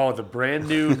bikes. Oh, the brand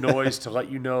new noise to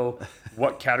let you know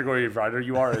what category of rider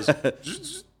you are is.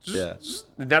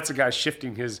 And that's a guy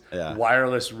shifting his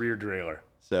wireless rear derailleur.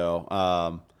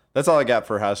 So that's all I got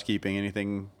for housekeeping.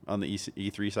 Anything on the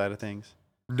E3 side of things?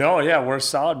 No, yeah, we're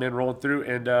solid, man, rolling through,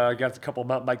 and got a couple of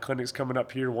mountain bike clinics coming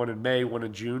up here. One in May, one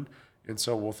in June, and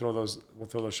so we'll throw those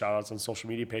shout outs on social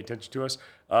media. Pay attention to us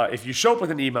if you show up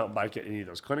with an e-mountain bike at any of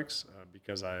those clinics,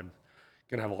 because I'm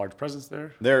gonna have a large presence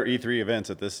there. There are E3 events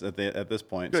at this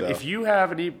point. Good. So. If you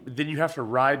have then you have to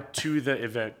ride to the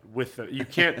event with the. You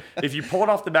can't if you pull it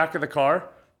off the back of the car.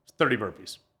 30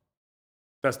 burpees.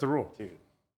 That's the rule. Dude.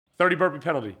 30 burpee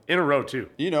penalty in a row too.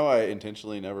 I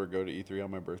intentionally never go to E3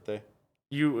 on my birthday.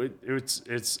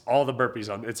 It's all the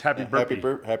burpees on. It's happy burpee.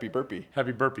 Happy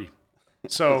burpee.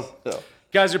 So,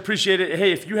 guys, appreciate it.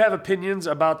 Hey, if you have opinions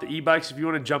about the e-bikes, if you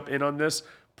want to jump in on this,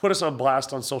 put us on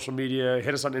blast on social media.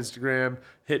 Hit us on Instagram.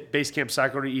 Hit Basecamp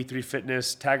Cyclery E3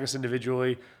 Fitness. Tag us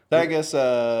individually. Tag us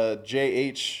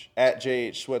JH at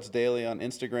JH Sweats Daily on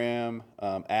Instagram.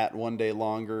 At One Day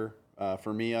Longer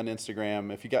for me on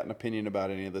Instagram. If you got an opinion about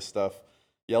any of this stuff,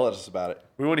 yell at us about it.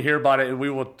 We want to hear about it, and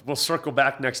we'll circle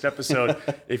back next episode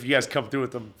if you guys come through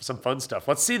with some fun stuff.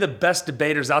 Let's see the best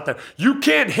debaters out there. You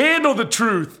can't handle the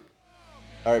truth.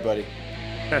 All right, buddy.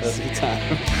 That's the time.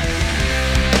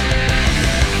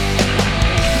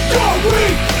 You're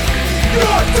weak.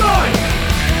 You're done.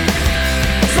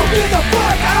 So get the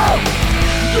fuck out.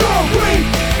 You're weak.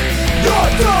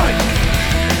 You're done.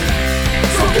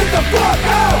 So get the fuck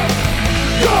out.